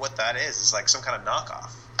know what that is. It's like some kind of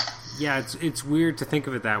knockoff. Yeah, it's weird to think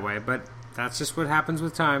of it that way, but that's just what happens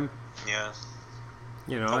with time. Yeah.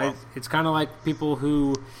 It's kind of like people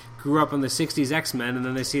who grew up in the 60s X-Men and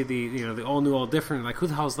then they see the all new, all different, like, who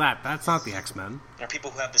the hell's that? That's not the X-Men. Or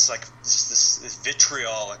people who have this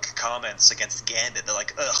vitriolic comments against Gambit. They're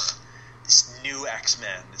like, ugh, this new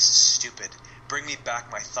X-Men, this is stupid. Bring me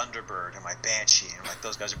back my Thunderbird and my Banshee. And I'm like,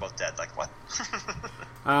 those guys are both dead. Like, what?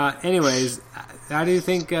 Anyways, how do you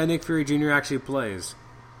think Nick Fury Jr. actually plays?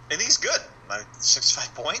 I think he's good.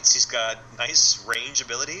 65 points. He's got nice range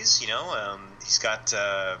abilities. He's got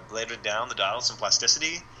later down the dial some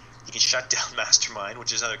plasticity. He can shut down Mastermind,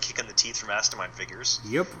 which is another kick in the teeth for Mastermind figures.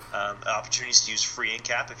 Yep. Opportunities to use free ink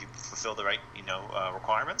cap if you fulfill the right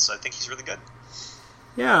requirements. I think he's really good.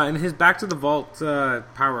 Yeah, and his Back to the Vault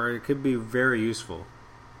power, it could be very useful.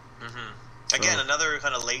 Mm-hmm. Again, another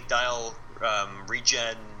kind of late dial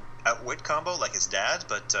regen outwit combo like his dad,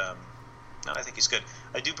 but no, I think he's good.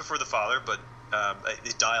 I do prefer the father, but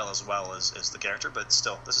the dial as well as the character, but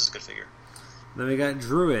still, this is a good figure. Then we got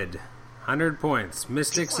Druid, 100 points,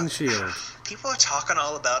 Mystics and Shield. People are talking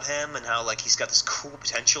all about him and how he's got this cool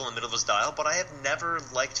potential in the middle of his dial, but I have never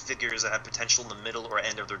liked figures that have potential in the middle or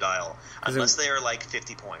end of their dial, unless they are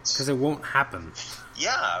 50 points. Because it won't happen.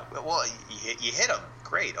 Yeah, well, you hit him.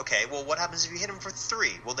 Great. Okay, well, what happens if you hit him for 3?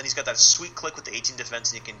 Well, then he's got that sweet click with the 18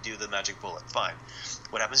 defense and he can do the magic bullet. Fine.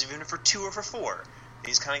 What happens if you hit him for 2 or for 4?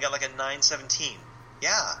 He's kind of got like a 9/17.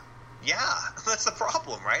 Yeah, that's the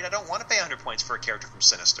problem, right? I don't want to pay 100 points for a character from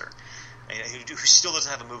Sinister who still doesn't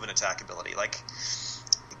have a move and attack ability.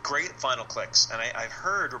 Great final clicks, and I've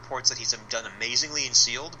heard reports that he's done amazingly in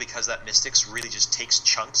Sealed because that Mystics really just takes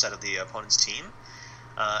chunks out of the opponent's team,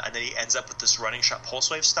 and then he ends up with this running shot pulse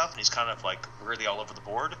wave stuff, and he's kind of really all over the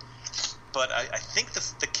board. But I think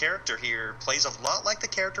the character here plays a lot like the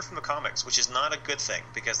character from the comics, which is not a good thing,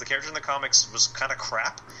 because the character in the comics was kind of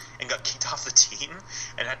crap and got kicked off the team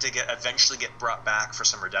and had to eventually get brought back for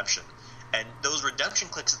some redemption. And those redemption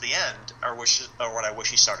clicks at the end are what I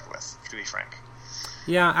wish he started with, to be frank.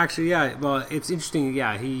 Yeah, actually, yeah. Well, it's interesting.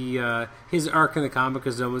 Yeah, he his arc in the comic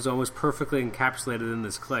was almost perfectly encapsulated in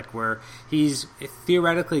this click, where he's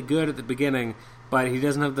theoretically good at the beginning, but he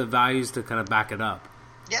doesn't have the values to kind of back it up.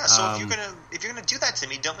 Yeah, so if you're gonna do that to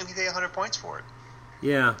me, don't make me pay 100 points for it.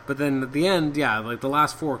 Yeah, but then at the end, like the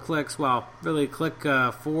last 4 clicks, well, really, click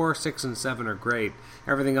 4, 6, and 7 are great.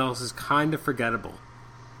 Everything else is kind of forgettable.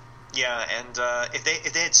 Yeah, and if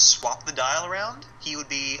they had swapped the dial around, he would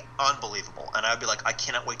be unbelievable, and I would be like, I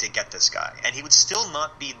cannot wait to get this guy. And he would still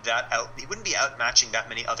not be he wouldn't be outmatching that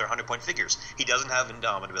many other 100-point figures. He doesn't have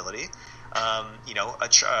indomitability.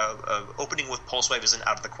 Opening with Pulse Wave isn't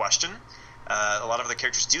out of the question. A lot of other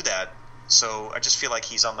characters do that, so I just feel like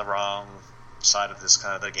he's on the wrong side of this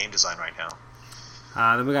kind of the game design right now.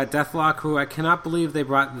 Then we got Deathlock, who I cannot believe they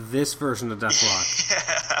brought this version of Deathlock.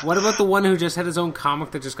 Yeah. What about the one who just had his own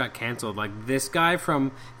comic that just got canceled? Like this guy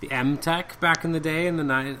from the M-Tech back in the day in the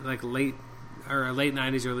late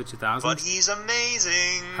 90s, early 2000s. But he's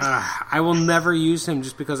amazing. I will never use him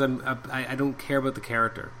just because I don't care about the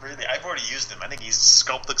character. Really, I've already used him. I think his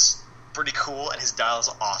sculpt looks pretty cool, and his dial is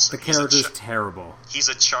awesome. The character's terrible. He's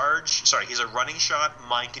a running shot,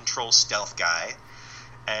 mind control stealth guy,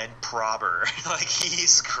 and probber. Like,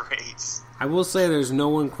 he's great. I will say there's no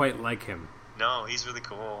one quite like him. No, he's really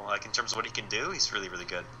cool. Like, in terms of what he can do, he's really, really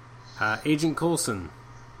good. Agent Coulson.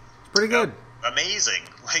 Pretty good. Amazing.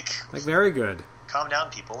 Like very good. Calm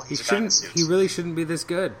down, people. He's a guy in suits. He really shouldn't be this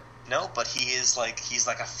good. No, but he's like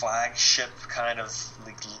a flagship kind of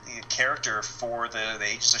character for the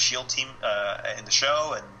Agents of S.H.I.E.L.D. team in the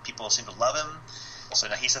show, and people seem to love him. So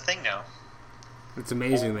now he's a thing now. It's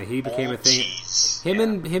amazing that he became a thing.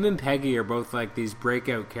 Him and Peggy are both like these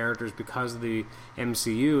breakout characters because of the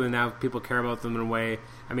MCU, and now people care about them in a way.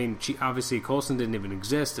 I mean, obviously Coulson didn't even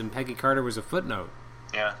exist, and Peggy Carter was a footnote.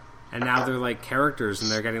 Yeah. And now they're like characters, and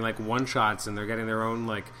they're getting like one shots, and they're getting their own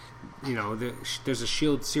there's a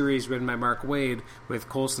S.H.I.E.L.D. series written by Mark Waid with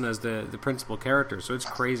Coulson as the principal character, so it's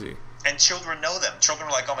crazy. And children know them. Children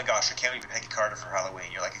are like, oh my gosh, I can't wait for Peggy Carter for Halloween.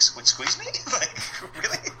 You're like, squeeze me? Like,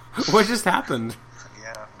 really? What just happened?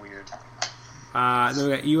 Yeah, weird. Then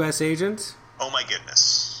we got U.S. Agent. Oh my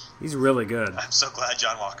goodness. He's really good. I'm so glad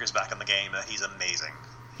John Walker's back in the game. He's amazing.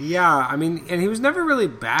 Yeah, I mean, and he was never really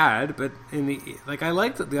bad, but I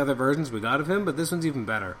liked the other versions we got of him, but this one's even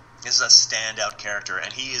better. This is a standout character,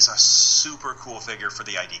 and he is a super cool figure for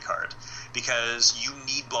the ID card, because you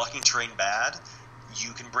need blocking terrain bad.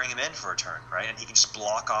 You can bring him in for a turn, right? And he can just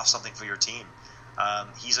block off something for your team.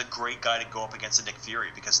 He's a great guy to go up against a Nick Fury,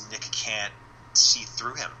 because Nick can't see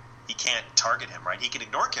through him. He can't target him, right? He can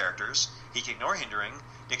ignore characters. He can ignore hindering.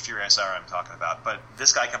 Nick Fury, I'm talking about. But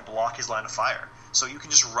this guy can block his line of fire. So you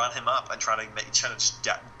can just run him up and try to just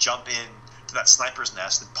jump in to that sniper's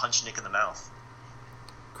nest and punch Nick in the mouth.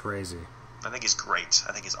 Crazy. I think he's great.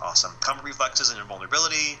 I think he's awesome. Combat reflexes and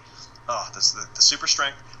invulnerability. Oh, the super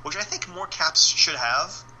strength, which I think more Caps should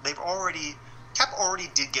have. Cap already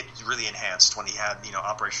did get really enhanced when he had,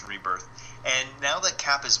 Operation Rebirth. And now that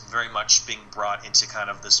Cap is very much being brought into kind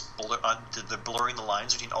of this the blurring the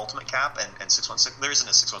lines between Ultimate Cap and 616. There isn't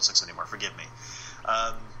a 616 anymore, forgive me.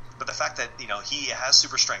 But the fact that, he has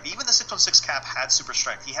super strength. Even the 616 Cap had super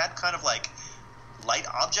strength. He had kind of like light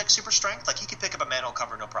object super strength. Like he could pick up a manhole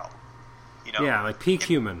cover no problem. Yeah, like peak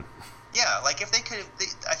human. Yeah, like if they could,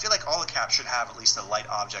 I feel like all the Caps should have at least a light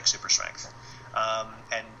object super strength.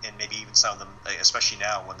 And maybe even some of them, especially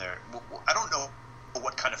now when they're... I don't know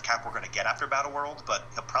what kind of Cap we're going to get after Battle World, but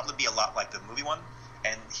he'll probably be a lot like the movie one,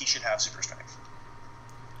 and he should have super strength.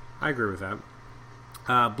 I agree with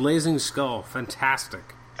that. Blazing Skull,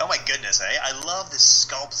 fantastic. Oh my goodness, I love this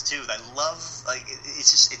sculpt too. I love,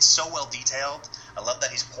 it's so well detailed. I love that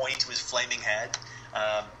he's pointing to his flaming head.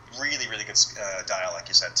 Really, really good dial, like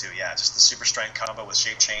you said too. Yeah, just the super strength combo with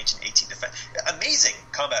shape change and 18 defense. Amazing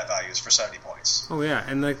combat values for 70 points. Oh yeah,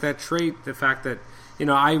 and like that trait, the fact that,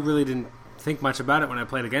 I really didn't think much about it when I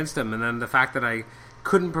played against him, and then the fact that I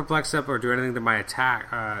couldn't perplex up or do anything to my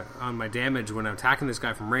attack, on my damage when I'm attacking this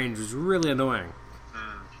guy from range was really annoying.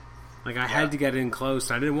 Like, I had to get in close,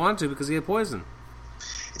 and I didn't want to because he had poison.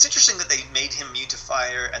 It's interesting that they made him immune to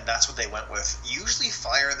fire, and that's what they went with. Usually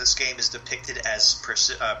fire in this game is depicted as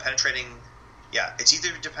penetrating... Yeah, it's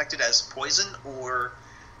either depicted as poison or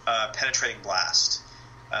penetrating blast.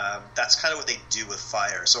 That's kind of what they do with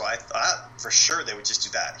fire. So I thought for sure they would just do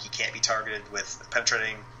that. He can't be targeted with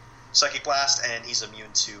penetrating psychic blast, and he's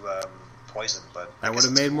immune to poison. But that would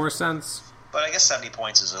have made more sense. But I guess 70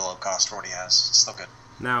 points is a low cost for what he has. It's still good.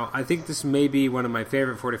 Now, I think this may be one of my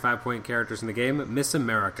favorite 45-point characters in the game, Miss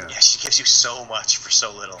America. Yeah, she gives you so much for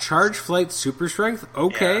so little. Charge Flight Super Strength?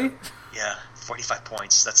 Okay. Yeah, 45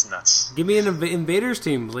 points. That's nuts. Give me an Invaders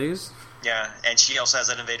team, please. Yeah, and she also has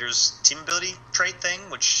that Invader's team ability trait thing,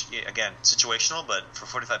 which, again, situational, but for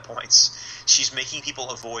 45 points, she's making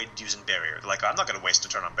people avoid using Barrier. They're like, I'm not going to waste a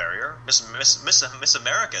turn on Barrier. Miss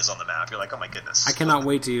America is on the map. You're like, oh my goodness. I cannot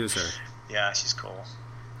wait to use her. Yeah, she's cool.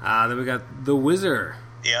 Then we got the Wizard.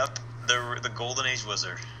 Yep, the Golden Age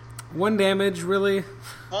Wizard. 1 damage, really?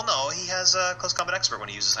 Well, no, he has a Close Combat Expert when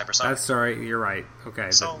he uses Hypersonic. That's sorry, you're right.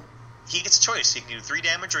 Okay. So, he gets a choice. He can do 3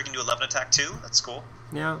 damage or he can do 11 attack too. That's cool.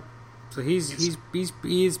 Yeah. So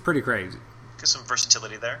he's pretty crazy. Get some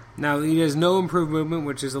versatility there. Now, he has no improved movement,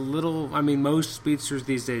 which is a little... I mean, most speedsters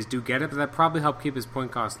these days do get it, but that probably helped keep his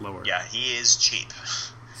point cost lower. Yeah, he is cheap.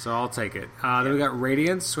 So I'll take it. Then we got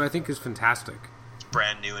Radiance, who I think is fantastic.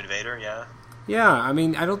 Brand new Invader, yeah. Yeah, I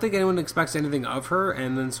mean, I don't think anyone expects anything of her,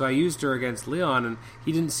 and then so I used her against Leon, and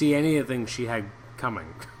he didn't see anything she had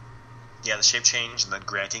coming. Yeah, the shape change and the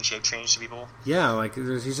granting shape change to people. Yeah, like,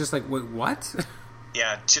 he's just like, wait, what?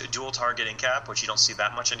 Yeah, dual target in cap, which you don't see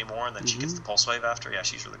that much anymore, and then she gets the pulse wave after. Yeah,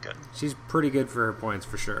 she's really good. She's pretty good for her points,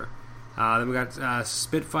 for sure. Then we got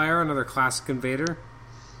Spitfire, another classic invader.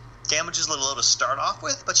 Damage is a little low to start off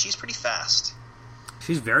with, but she's pretty fast.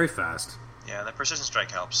 She's very fast. Yeah, that precision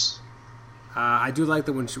strike helps. I do like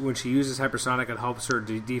that when she uses hypersonic, it helps her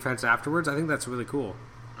defense afterwards. I think that's really cool.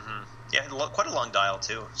 Mm-hmm. Yeah, quite a long dial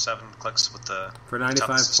too. 7 clicks with the for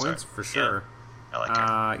 95 points for sure. Yeah. I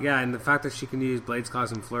like it. Yeah, and the fact that she can use Blades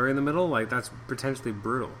Claws and Flurry in the middle, like that's potentially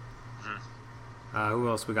brutal. Mm-hmm. Who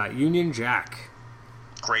else we got? Union Jack.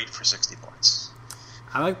 Great for 60 points.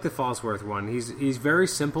 I like the Falsworth one. He's very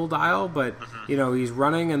simple dial, but you know he's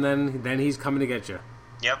running and then he's coming to get you.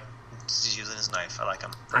 Yep, he's using his knife. I like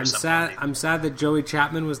him. I'm sad that Joey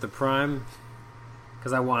Chapman was the prime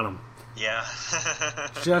because I want him. Yeah.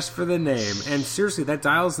 Just for the name. And seriously, that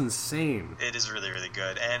dial's insane. It is really, really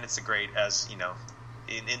good. And it's a great, as, you know,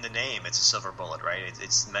 in the name, it's a silver bullet, right?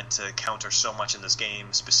 It's meant to counter so much in this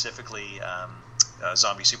game, specifically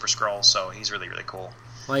Zombie Super Skrull, so he's really, really cool.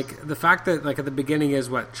 Like, the fact that, like, at the beginning is,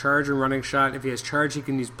 charge and running shot. If he has charge, he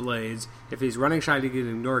can use blades. If he's running shot, he can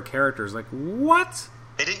ignore characters. Like, what?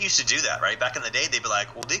 They didn't used to do that, right? Back in the day, they'd be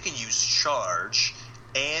like, well, they can use charge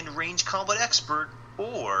and range combat expert,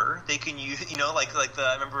 or they can use, you know, I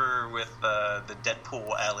remember with the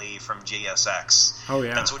Deadpool Ellie from JSX. Oh,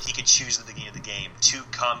 yeah. That's what he could choose at the beginning of the game. 2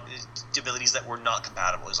 abilities that were not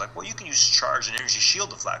compatible. He's like, well, you can use charge and energy shield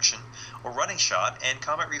deflection, or running shot and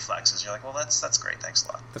combat reflexes. You're like, well, that's great. Thanks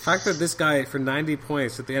a lot. The fact that this guy, for 90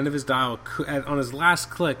 points, at the end of his dial, on his last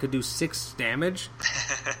click, could do 6 damage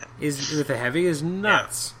with a heavy is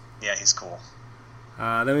nuts. Yeah, he's cool.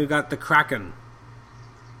 Then we've got the Kraken.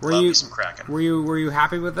 Love me some Kraken. Were you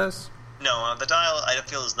happy with this? No, the dial I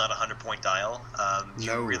feel is not a 100-point dial.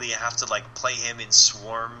 You really have to play him in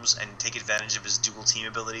swarms and take advantage of his dual team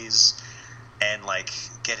abilities, and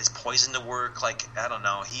get his poison to work. I don't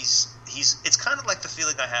know. He's. It's kind of like the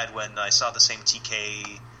feeling I had when I saw the same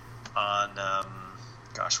TK on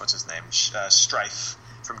what's his name? Strife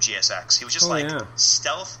from GSX. He was just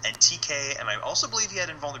stealth and TK, and I also believe he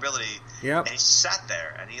had invulnerability. Yep. And he sat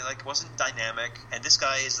there, and he wasn't dynamic. And this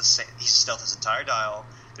guy is the same. He's stealth his entire dial.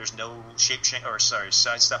 There's no shape change,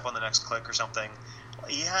 sidestep on the next click or something.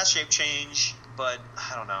 He has shape change, but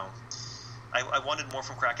I don't know. I wanted more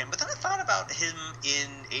from Kraken, but then I thought about him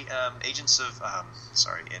in in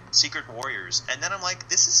Secret Warriors, and then I'm like,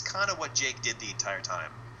 this is kind of what Jake did the entire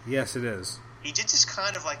time. Yes, it is. He did just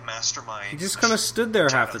kind of mastermind. He just kind of stood there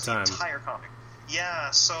half the time. The entire comic.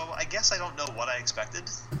 Yeah, so I guess I don't know what I expected.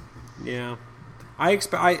 Yeah, I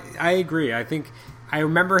agree. I think I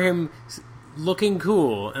remember him looking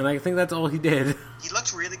cool, and I think that's all he did. He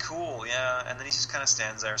looked really cool, yeah, and then he just kind of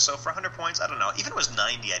stands there. So for 100 points, I don't know. Even if it was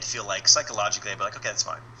 90, I'd feel like psychologically I'd be like, okay, that's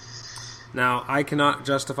fine. Now, I cannot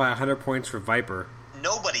justify 100 points for Viper.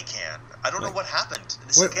 Nobody can. I don't know what happened.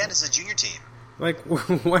 This again is a junior team.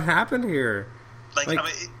 What happened here? I mean,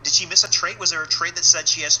 did she miss a trait? Was there a trait that said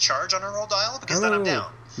she has charge on her whole dial? Because then I'm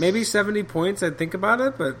down. Maybe 70 points, I'd think about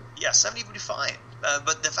it, but... Yeah, 70 would be fine.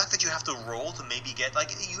 But the fact that you have to roll to maybe get...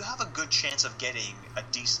 you have a good chance of getting a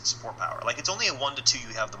decent support power. It's only a 1 to 2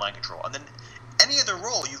 you have the mind control. And then any other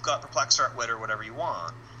roll, you've got Perplex, Outwit, or whatever you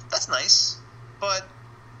want. That's nice, but...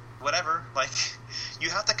 whatever, you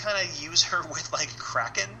have to kind of use her with,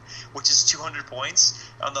 Kraken, which is 200 points,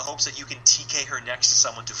 on the hopes that you can TK her next to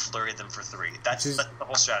someone to flurry them for 3. That's the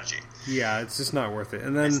whole strategy. Yeah, it's just not worth it.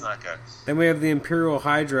 And then, it's not good. Then we have the Imperial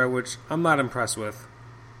Hydra, which I'm not impressed with.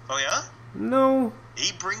 Oh, yeah? No.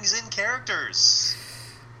 He brings in characters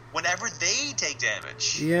whenever they take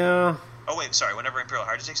damage. Yeah. Oh, wait, sorry, whenever Imperial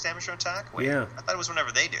Hydra takes damage from attack? Wait, yeah. I thought it was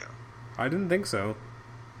whenever they do. I didn't think so.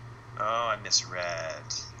 Oh, I misread.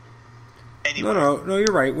 Anyway. No,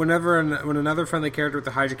 you're right. When another friendly character with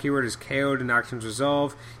the Hydra keyword is KO'd and actions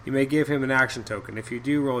resolve, you may give him an action token. If you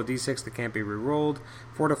do, roll a d6 that can't be re-rolled.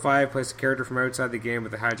 4 to 5, place a character from outside the game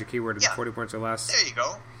with the Hydra keyword at 40 points or less. There you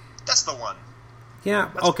go. That's the one. Yeah,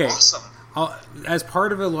 That's okay. Awesome. As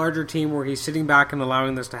part of a larger team where he's sitting back and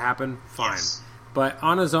allowing this to happen, fine. Yes. But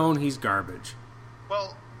on his own, he's garbage.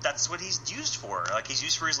 Well, that's what he's used for. Like, he's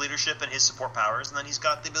used for his leadership and his support powers, and then he's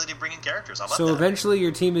got the ability to bring in characters. I love that. So eventually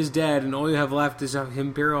your team is dead, and all you have left is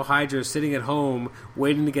Imperial Hydra sitting at home,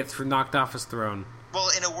 waiting to get knocked off his throne. Well,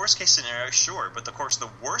 in a worst-case scenario, sure. But, of course, the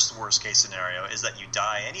worst-case scenario is that you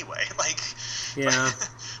die anyway. Yeah.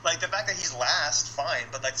 Like, the fact that he's last, fine.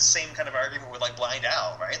 But, like, the same kind of argument with, like, Blind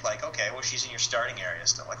Owl, right? Like, okay, well, she's in your starting area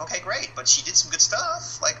still. Like, okay, great. But she did some good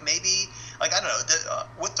stuff. Like, maybe, like, I don't know.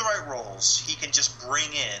 With the right rolls, he can just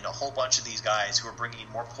bring in a whole bunch of these guys who are bringing in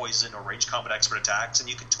more poison or range combat expert attacks, and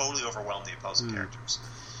you can totally overwhelm the opposing characters.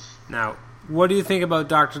 Now, what do you think about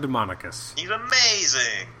Dr. Demonicus? He's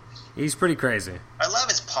amazing. He's pretty crazy. I love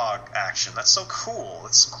his Pog action. That's so cool.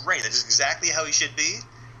 It's great. That is exactly how he should be.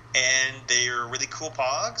 And they're really cool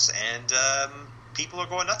Pogs, and people are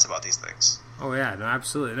going nuts about these things. Oh, yeah, no,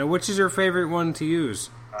 absolutely. Now, which is your favorite one to use?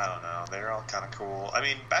 I don't know. They're all kind of cool. I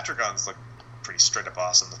mean, Batragon's like pretty straight up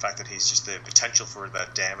awesome. The fact that he's just the potential for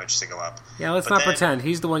that damage to go up. Yeah, let's not pretend.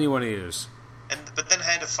 He's the one you want to use. But then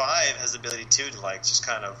Hand of 5 has the ability, too, to like just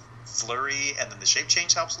kind of flurry, and then the shape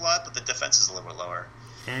change helps a lot, but the defense is a little bit lower.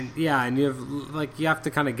 And yeah, and you have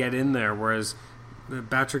to kind of get in there, whereas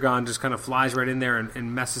Batragon just kind of flies right in there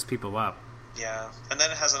and messes people up. Yeah, and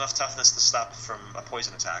then it has enough toughness to stop from a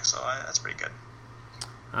poison attack, so that's pretty good.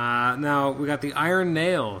 Now we got the Iron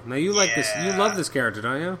Nail. Now you like this? You love this character,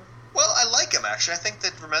 don't you? Well, I like him actually. I think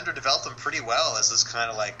that Remender developed him pretty well as this kind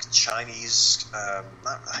of like Chinese,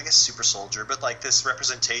 not, I guess super soldier, but like this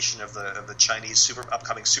representation of the Chinese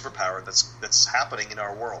upcoming superpower that's happening in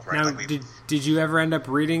our world, right? Now, like did you ever end up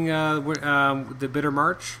reading the Bitter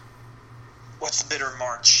March? What's the Bitter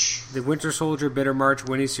March? The Winter Soldier Bitter March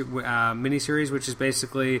miniseries, which is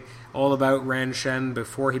basically all about Ran Shen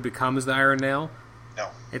before he becomes the Iron Nail.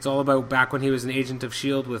 No. It's all about back when he was an agent of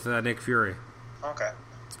S.H.I.E.L.D. with Nick Fury. Okay.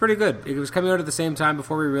 It's pretty good. It was coming out at the same time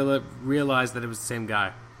before we realized that it was the same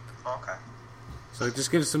guy. Okay. So it just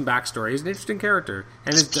gives some backstory. He's an interesting character.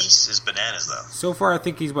 And his piece is bananas, though. So far, I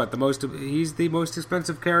think he's he's the most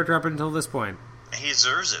expensive character up until this point. He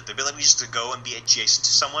deserves it. The ability just to go and be adjacent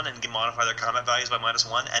to someone and modify their combat values by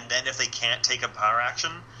 -1, and then if they can't take a power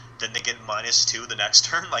action, then they get -2 the next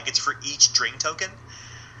turn. Like, it's for each drain token.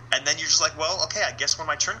 And then you're just like, well, okay, I guess when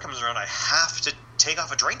my turn comes around, I have to take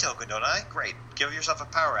off a drain token, don't I? Great. Give yourself a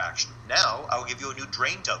power action. Now, I'll give you a new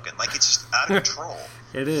drain token. Like, it's just out of control.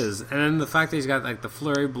 It is. And then the fact that he's got, like, the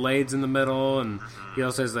flurry blades in the middle, and he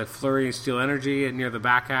also has, like, flurry and steel energy near the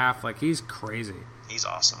back half. Like, he's crazy. He's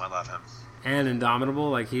awesome. I love him. And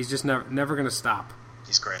indomitable. Like, he's just never going to stop.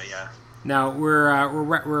 He's great, yeah. Now,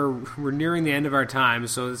 we're nearing the end of our time,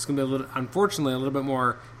 so it's going to be, unfortunately, a little bit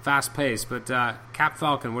more fast-paced. But Cap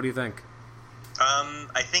Falcon, what do you think?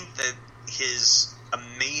 I think that his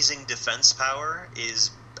amazing defense power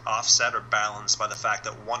is offset or balanced by the fact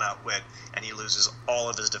that one outwit and he loses all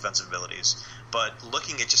of his defensive abilities. But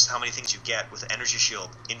looking at just how many things you get with Energy Shield,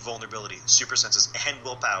 Invulnerability, Super Senses, and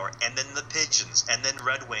Willpower, and then the Pigeons, and then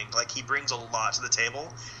Red Wing, like, he brings a lot to the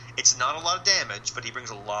table. It's not a lot of damage, but he brings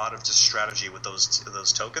a lot of just strategy with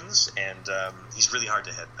those tokens, and he's really hard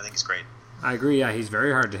to hit. I think he's great. I agree, yeah, he's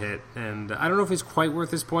very hard to hit. And I don't know if he's quite worth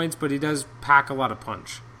his points, but he does pack a lot of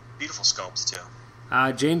punch. Beautiful sculpt,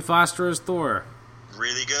 too. Jane Foster as Thor.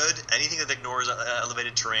 Really good. Anything that ignores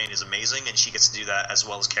elevated terrain is amazing, and she gets to do that as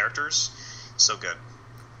well as characters. So good.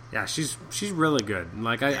 Yeah, she's really good.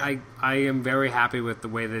 Like, I am very happy with the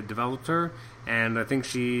way they developed her, and I think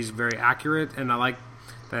she's very accurate, and I like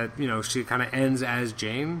that, she kind of ends as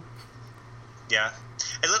Jane. Yeah.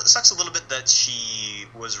 It sucks a little bit that she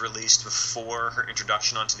was released before her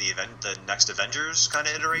introduction onto the next Avengers kind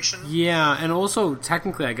of iteration. Yeah, and also,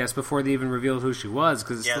 technically, I guess, before they even revealed who she was,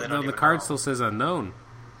 because the card still says unknown.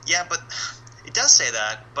 Yeah, but it does say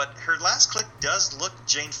that, but her last click does look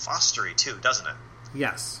Jane Fostery, too, doesn't it?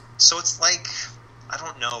 Yes. So it's like, I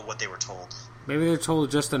don't know what they were told. Maybe they're told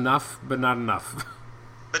just enough, but not enough.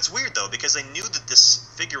 But it's weird, though, because they knew that this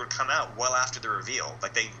figure would come out well after the reveal.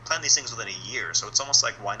 Like, they planned these things within a year, so it's almost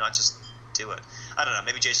like, why not just do it? I don't know.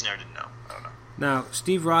 Maybe Jason Aaron didn't know. I don't know. Now,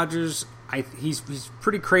 Steve Rogers, he's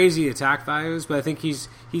pretty crazy attack values, but I think he's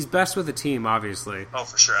best with a team, obviously. Oh,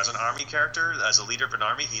 for sure. As an army character, as a leader of an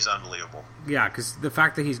army, he's unbelievable. Yeah, because the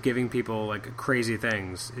fact that he's giving people, like, crazy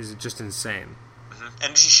things is just insane. Mm-hmm.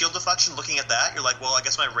 Energy shield deflection, looking at that, you're like, well, I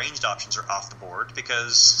guess my ranged options are off the board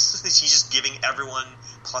because he's just giving everyone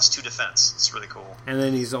 +2 defense. It's really cool. And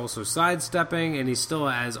then he's also sidestepping, and he still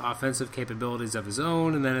has offensive capabilities of his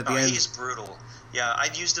own, and then at the end... he's brutal. Yeah,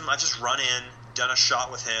 I've used him, I've just run in, done a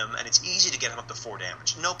shot with him, and it's easy to get him up to 4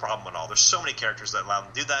 damage. No problem at all. There's so many characters that allow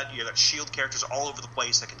him to do that. You've got shield characters all over the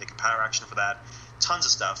place that can take a power action for that. Tons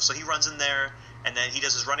of stuff. So he runs in there, and then he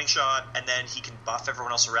does his running shot, and then he can buff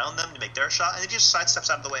everyone else around them to make their shot, and he just sidesteps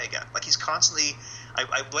out of the way again. Like, he's constantly...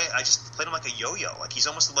 I just played him like a yo-yo. Like, he's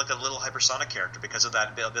almost like a little hypersonic character because of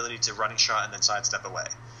that ability to running shot and then sidestep away.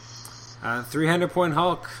 300-point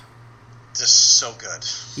Hulk. Just so good.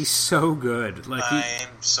 He's so good. Like, I'm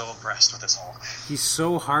so impressed with this Hulk. He's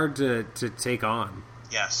so hard to take on.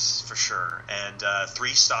 Yes, for sure. And 3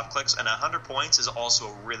 stop clicks and 100 points is also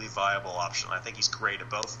a really viable option. I think he's great at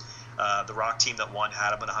both. The Rock team that won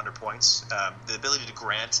had him at 100 points. The ability to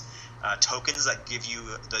grant tokens that give you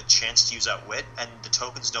the chance to use Outwit, and the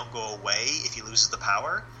tokens don't go away if he loses the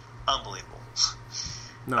power. Unbelievable.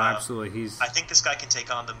 No, absolutely. I think this guy can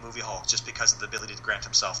take on the movie Hulk just because of the ability to grant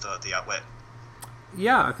himself the Outwit.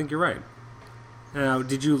 Yeah, I think you're right.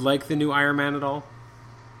 Did you like the new Iron Man at all?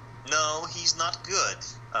 No, he's not good.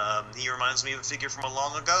 He reminds me of a figure from a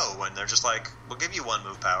long ago when they're just like, we'll give you 1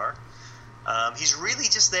 move power. He's really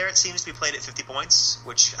just there, it seems to be played at 50 points,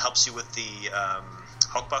 which helps you with the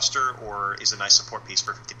Hulkbuster, or is a nice support piece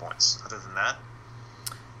for 50 points. Other than that...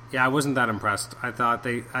 Yeah, I wasn't that impressed. I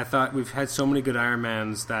thought we've had so many good Iron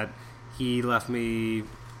Mans that he left me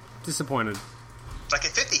disappointed. Like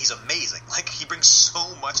at 50, he's amazing. Like, he brings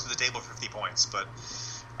so much to the table for 50 points, but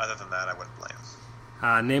other than that, I wouldn't play him.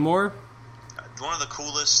 Namor? One of the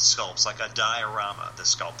coolest sculpts, like a diorama,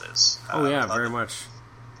 this sculpt is. Oh yeah, very much.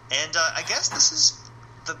 And I guess this is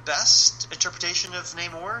the best interpretation of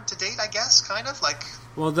Namor to date, I guess, kind of. Like,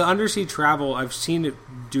 well, the undersea travel, I've seen it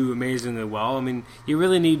do amazingly well. I mean, you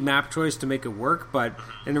really need map choice to make it work, but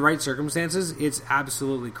in the right circumstances, it's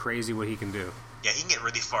absolutely crazy what he can do. Yeah, he can get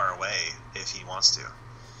really far away if he wants to.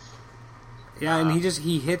 Yeah, and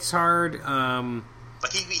he hits hard.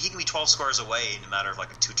 Like, he can be 12 squares away in a matter of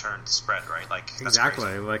like a 2-turn spread, right? Like, that's exactly.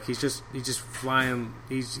 crazy. Like, he's just flying.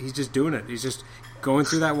 He's just doing it. He's just going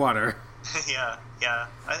through that water. yeah.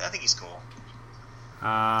 I think he's cool.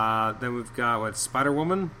 Then we've got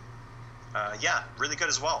Spider-Woman. Yeah, really good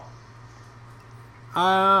as well.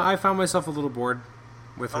 I found myself a little bored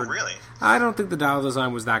with her. Oh, really? I don't think the dial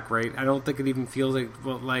design was that great. I don't think it even feels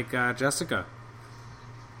like Jessica.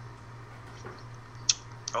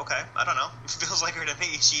 Okay, I don't know. It feels like her to me.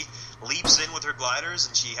 She leaps in with her gliders,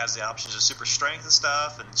 and she has the options of super strength and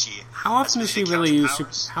stuff. And she How often does she really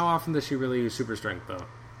use super strength though?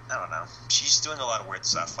 I don't know. She's doing a lot of weird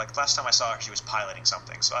stuff. Like last time I saw her, she was piloting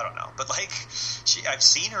something, so I don't know. But like, I've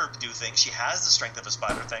seen her do things. She has the strength of a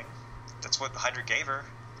spider thing. That's what Hydra gave her.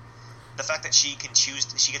 The fact that she can choose,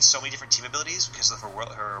 she gets so many different team abilities because of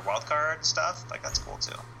her wild card stuff. Like, that's cool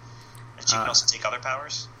too. And she can also take other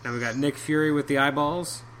powers. Now we got Nick Fury with the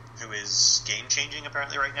eyeballs, who is game changing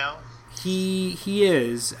apparently right now. He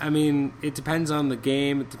is. I mean, it depends on the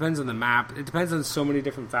game. It depends on the map. It depends on so many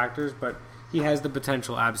different factors, but he has the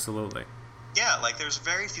potential, absolutely. Yeah, like there's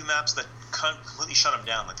very few maps that completely shut him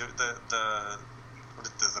down. Like the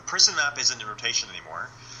prison map isn't in rotation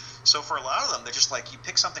anymore. So for a lot of them, they're just like, you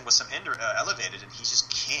pick something with some elevated, and he's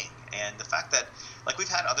just king. And the fact that, like, we've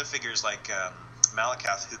had other figures like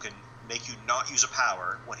Malekith who can make you not use a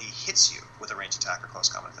power when he hits you with a ranged attack or close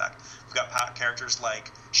combat attack. We've got characters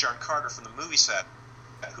like Sharon Carter from the movie set,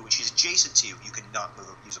 who when she's adjacent to you, you cannot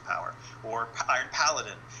use a power. Or Iron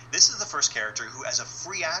Paladin. This is the first character who has a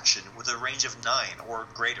free action with a range of 9 or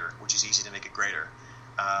greater, which is easy to make it greater,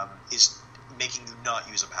 is making you not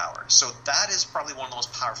use a power. So that is probably one of the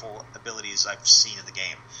most powerful abilities I've seen in the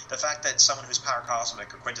game. The fact that someone who's power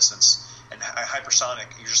cosmic or quintessence and hypersonic,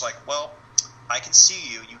 you're just like, well, I can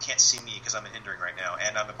see you, you can't see me because I'm hindering right now,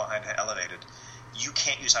 and I'm behind elevated. You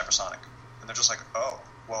can't use hypersonic. And they're just like, oh,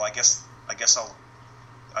 well, I guess I'll,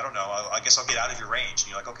 I don't know, I guess I'll get out of your range. And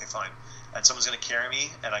you're like, okay, fine. And someone's going to carry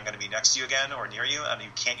me, and I'm going to be next to you again or near you, and you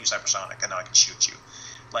can't use hypersonic, and now I can shoot you.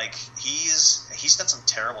 Like, he's done some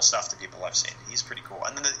terrible stuff to people I've seen. He's pretty cool.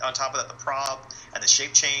 And then on top of that, the prob and the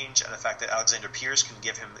shape change and the fact that Alexander Pierce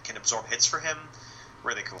can absorb hits for him,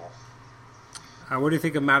 really cool. What do you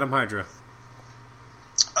think of Madam Hydra?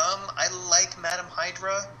 I like Madam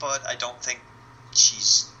Hydra, but I don't think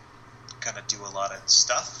she's gonna do a lot of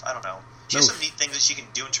stuff. I don't know. She has some neat things that she can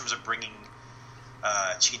do in terms of bringing.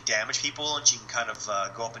 She can damage people, and she can kind of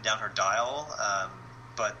go up and down her dial.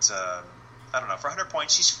 But I don't know. For 100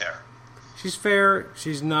 points, she's fair. She's fair.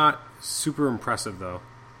 She's not super impressive, though.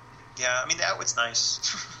 Yeah, I mean, the outwit's nice.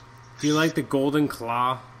 Do you like the Golden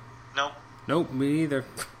Claw? Nope. Nope, me either.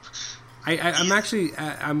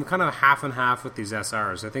 I'm kind of half and half with these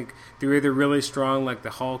SRs. I think they're either really strong like the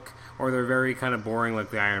Hulk, or they're very kind of boring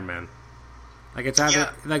like the Iron Man. Like it's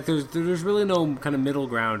either like there's really no kind of middle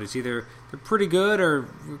ground. It's either they're pretty good or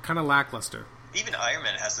kind of lackluster. Even Iron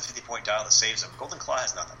Man has the 50-point dial that saves him. Golden Claw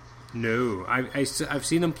has nothing. No, I've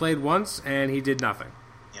seen him played once and he did nothing.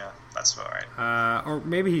 Yeah, that's all right. Or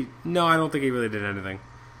maybe I don't think he really did anything.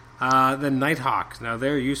 The Nighthawk. Now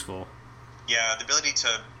they're useful. Yeah, the ability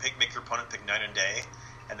to make your opponent pick night and day,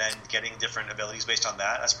 and then getting different abilities based on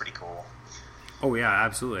that's pretty cool. Oh yeah,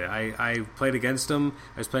 absolutely. I played against him.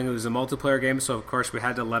 I was playing, it was a multiplayer game, so of course we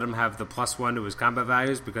had to let him have the +1 to his combat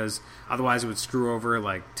values, because otherwise it would screw over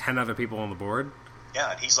like 10 other people on the board.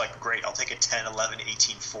 Yeah, and he's like, great, I'll take a 10, 11,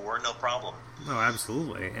 18, 4, no problem. Oh,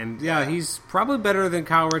 absolutely. And yeah, he's probably better than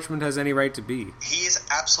Kyle Richmond has any right to be. He is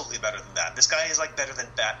absolutely better than that. This guy is like better than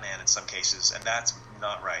Batman in some cases, and that's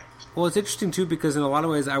not right. Well, it's interesting too, because in a lot of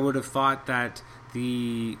ways I would have thought that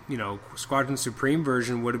the Squadron Supreme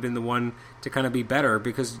version would have been the one to kind of be better,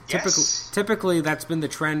 because typically that's been the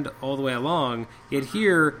trend all the way along. Yet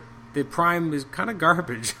here, the Prime is kind of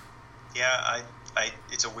garbage. Yeah,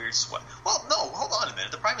 it's a weird sweat. Well, no, hold on a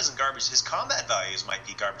minute. The Prime isn't garbage. His combat values might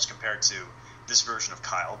be garbage compared to this version of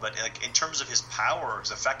Kyle, but like in terms of his power,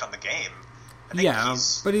 his effect on the game, I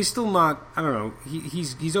think but he's still not. I don't know.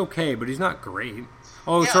 He's okay, but he's not great.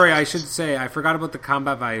 Oh, sorry, I should say I forgot about the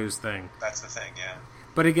combat values thing. That's the thing, yeah.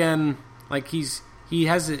 But again, like he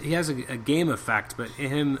has a game effect, but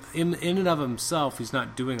in and of himself, he's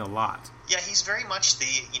not doing a lot. Yeah, he's very much the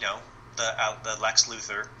Lex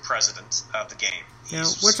Luthor president of the game.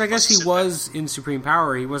 Which I guess he was in Supreme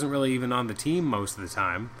Power. He wasn't really even on the team most of the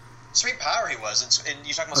time. Supreme Power he was, and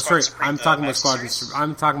you're talking about Squadron Supreme.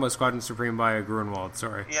 I'm talking about Squadron Supreme by Grunwald.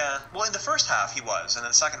 Sorry. Yeah, well, in the first half he was, and in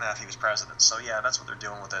the second half he was president. So yeah, that's what they're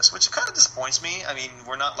doing with this, which kind of disappoints me. I mean,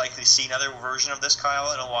 we're not likely to see another version of this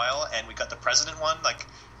Kyle in a while, and we got the president one. Like,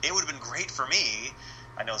 it would have been great for me.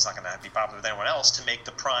 I know it's not going to be popular with anyone else to make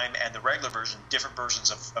the Prime and the regular version different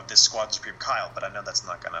versions of this Squadron Supreme Kyle, but I know that's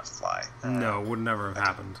not going to fly. No, it would never have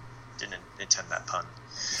happened. Didn't intend that pun.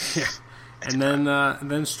 Yeah. And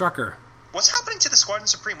then Strucker. What's happening to the Squadron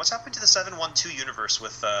Supreme? What's happening to the 712 universe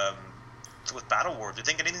with Battle War? Do you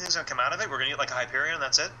think anything's going to come out of it? We're going to get like a Hyperion and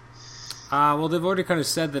that's it? Well, they've already kind of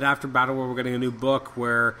said that after Battle War we're getting a new book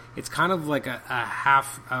where it's kind of like a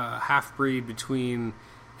half-breed between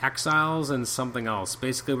Exiles and something else.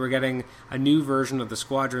 Basically, we're getting a new version of the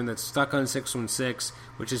Squadron that's stuck on 616,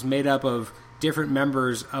 which is made up of different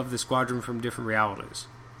members of the Squadron from different realities.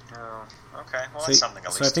 Oh, okay. Well, that's something at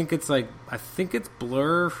least. So I think it's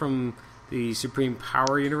Blur from the Supreme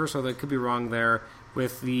Power universe, although I could be wrong there,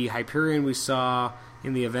 with the Hyperion we saw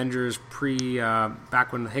in the Avengers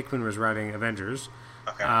back when Hickman was writing Avengers.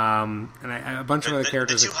 Okay. And a bunch of other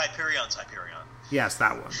characters. The two Hyperions, Hyperion. Yes,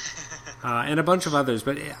 that one. And a bunch of others,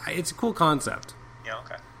 but it's a cool concept. Yeah,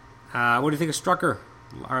 okay. What do you think of Strucker,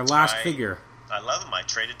 our last figure? I love him. I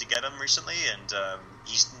traded to get him recently, and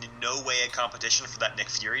he's in no way a competition for that Nick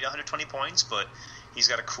Fury to 120 points, but he's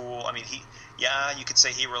got a cool... I mean, you could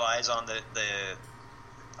say he relies on the...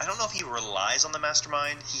 I don't know if he relies on the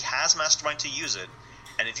Mastermind. He has Mastermind to use it,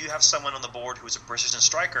 and if you have someone on the board who is a precision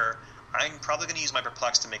striker, I'm probably going to use my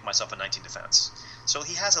Perplex to make myself a 19 defense. So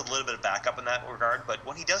he has a little bit of backup in that regard, but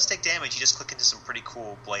when he does take damage, he just click into some pretty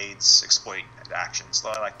cool Blades exploit actions. So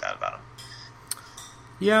I like that about him.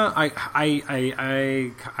 Yeah,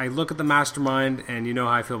 I look at the Mastermind, and you know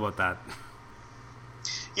how I feel about that.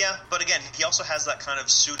 Yeah, but again, he also has that kind of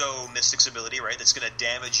pseudo-mystics ability, right, that's going to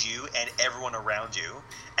damage you and everyone around you,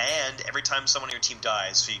 and every time someone on your team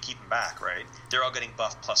dies, so you keep them back, right, they're all getting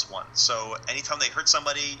buff +1. So anytime they hurt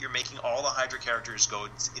somebody, you're making all the Hydra characters go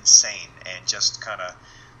insane, and just kind of...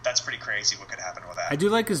 That's pretty crazy what could happen with that. I do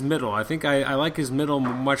like his middle. I think I like his middle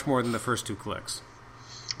much more than the first two clicks.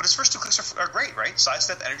 But his first two clicks are great, right?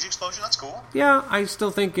 Sidestep, energy explosion, that's cool. Yeah, I still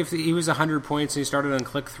think if he was 100 points and he started on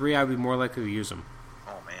click 3, I'd be more likely to use him.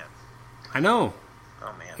 Oh, man. I know.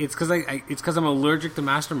 Oh, man. It's because I'm allergic to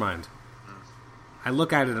Mastermind. I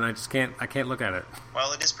look at it and I can't look at it.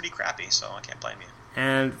 Well, it is pretty crappy, so I can't blame you.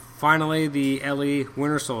 And finally, the LE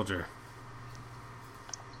Winter Soldier.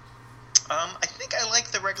 I think I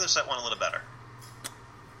like the regular set one a little better.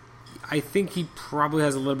 I think he probably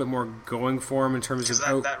has a little bit more going for him in terms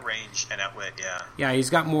of... that range and outwit, yeah. Yeah, he's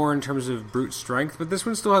got more in terms of brute strength, but this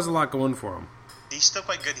one still has a lot going for him. He's still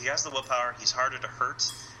quite good. He has the willpower. He's harder to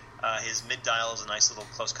hurt. His mid-dial is a nice little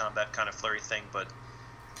close combat kind of flurry thing, but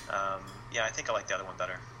yeah, I think I like the other one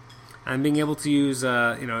better. And being able to use,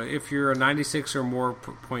 if you're a 96 or more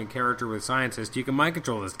point character with Scientist, you can mind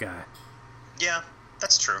control this guy. Yeah,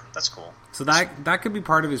 that's true. That's cool. So that could be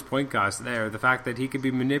part of his point cost there, the fact that he could be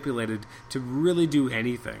manipulated to really do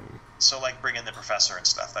anything. So, like, bring in the professor and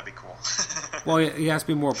stuff, that'd be cool. Well, he has to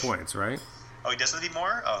be more points, right? Oh, he does have to be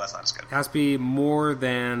more? Oh, that's not as good. It has to be more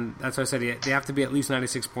than... That's what I said. They have to be at least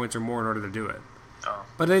 96 points or more in order to do it. Oh.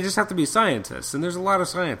 But they just have to be scientists, and there's a lot of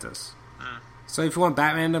scientists. So if you want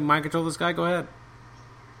Batman to mind control this guy, go ahead.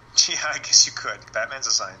 Yeah, I guess you could. Batman's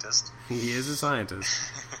a scientist. He is a scientist.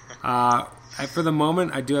 For the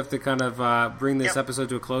moment, I do have to kind of bring this episode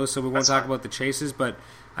to a close, so we won't talk about the chases, but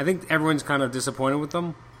I think everyone's kind of disappointed with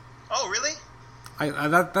them. Oh, really?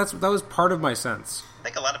 That was part of my sense. I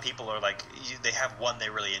think a lot of people are like, they have one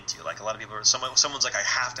they're really into. Like, a lot of people are, someone's like, I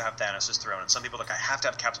have to have Thanos' throne, and some people are like, I have to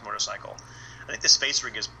have Cap's motorcycle. I think the space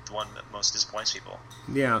rig is the one that most disappoints people.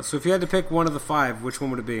 Yeah, so if you had to pick one of the 5, which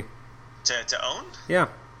one would it be? To own? Yeah.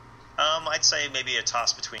 I'd say maybe a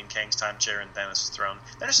toss between Kang's time chair and Thanos' throne.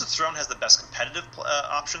 Thanos' throne has the best competitive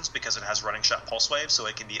options because it has running shot pulse wave, so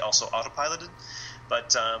it can be also autopiloted.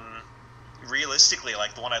 But realistically,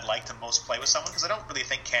 like, the one I'd like to most play with someone, because I don't really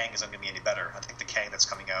think Kang is going to be any better. I think the Kang that's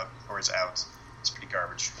coming out, or is out, is pretty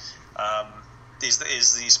garbage. Is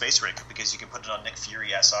the space rig, because you can put it on Nick Fury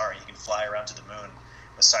SR and you can fly around to the moon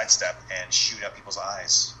with sidestep and shoot out people's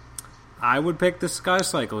eyes. I would pick the Sky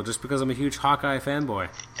Cycle just because I'm a huge Hawkeye fanboy.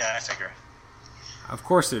 Yeah, I figure. Of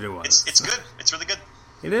course it was. It's good. It's really good.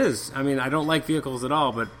 It is. I mean, I don't like vehicles at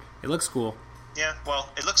all, but it looks cool. Yeah, well,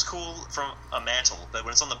 it looks cool from a mantle, but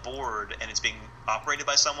when it's on the board and it's being operated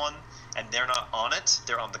by someone and they're not on it,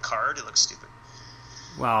 they're on the card, it looks stupid.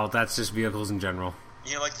 Well, that's just vehicles in general.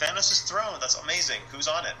 You know, like Thanos' throne, that's amazing. Who's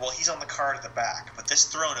on it? Well, he's on the card at the back. But this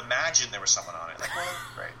throne, imagine there was someone on it. Like, well,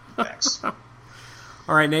 great. Thanks.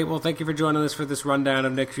 All right, Nate. Well, thank you for joining us for this rundown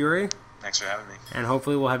of Nick Fury. Thanks for having me. And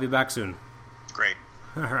hopefully we'll have you back soon. Great.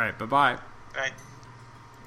 All right. Bye-bye. All right.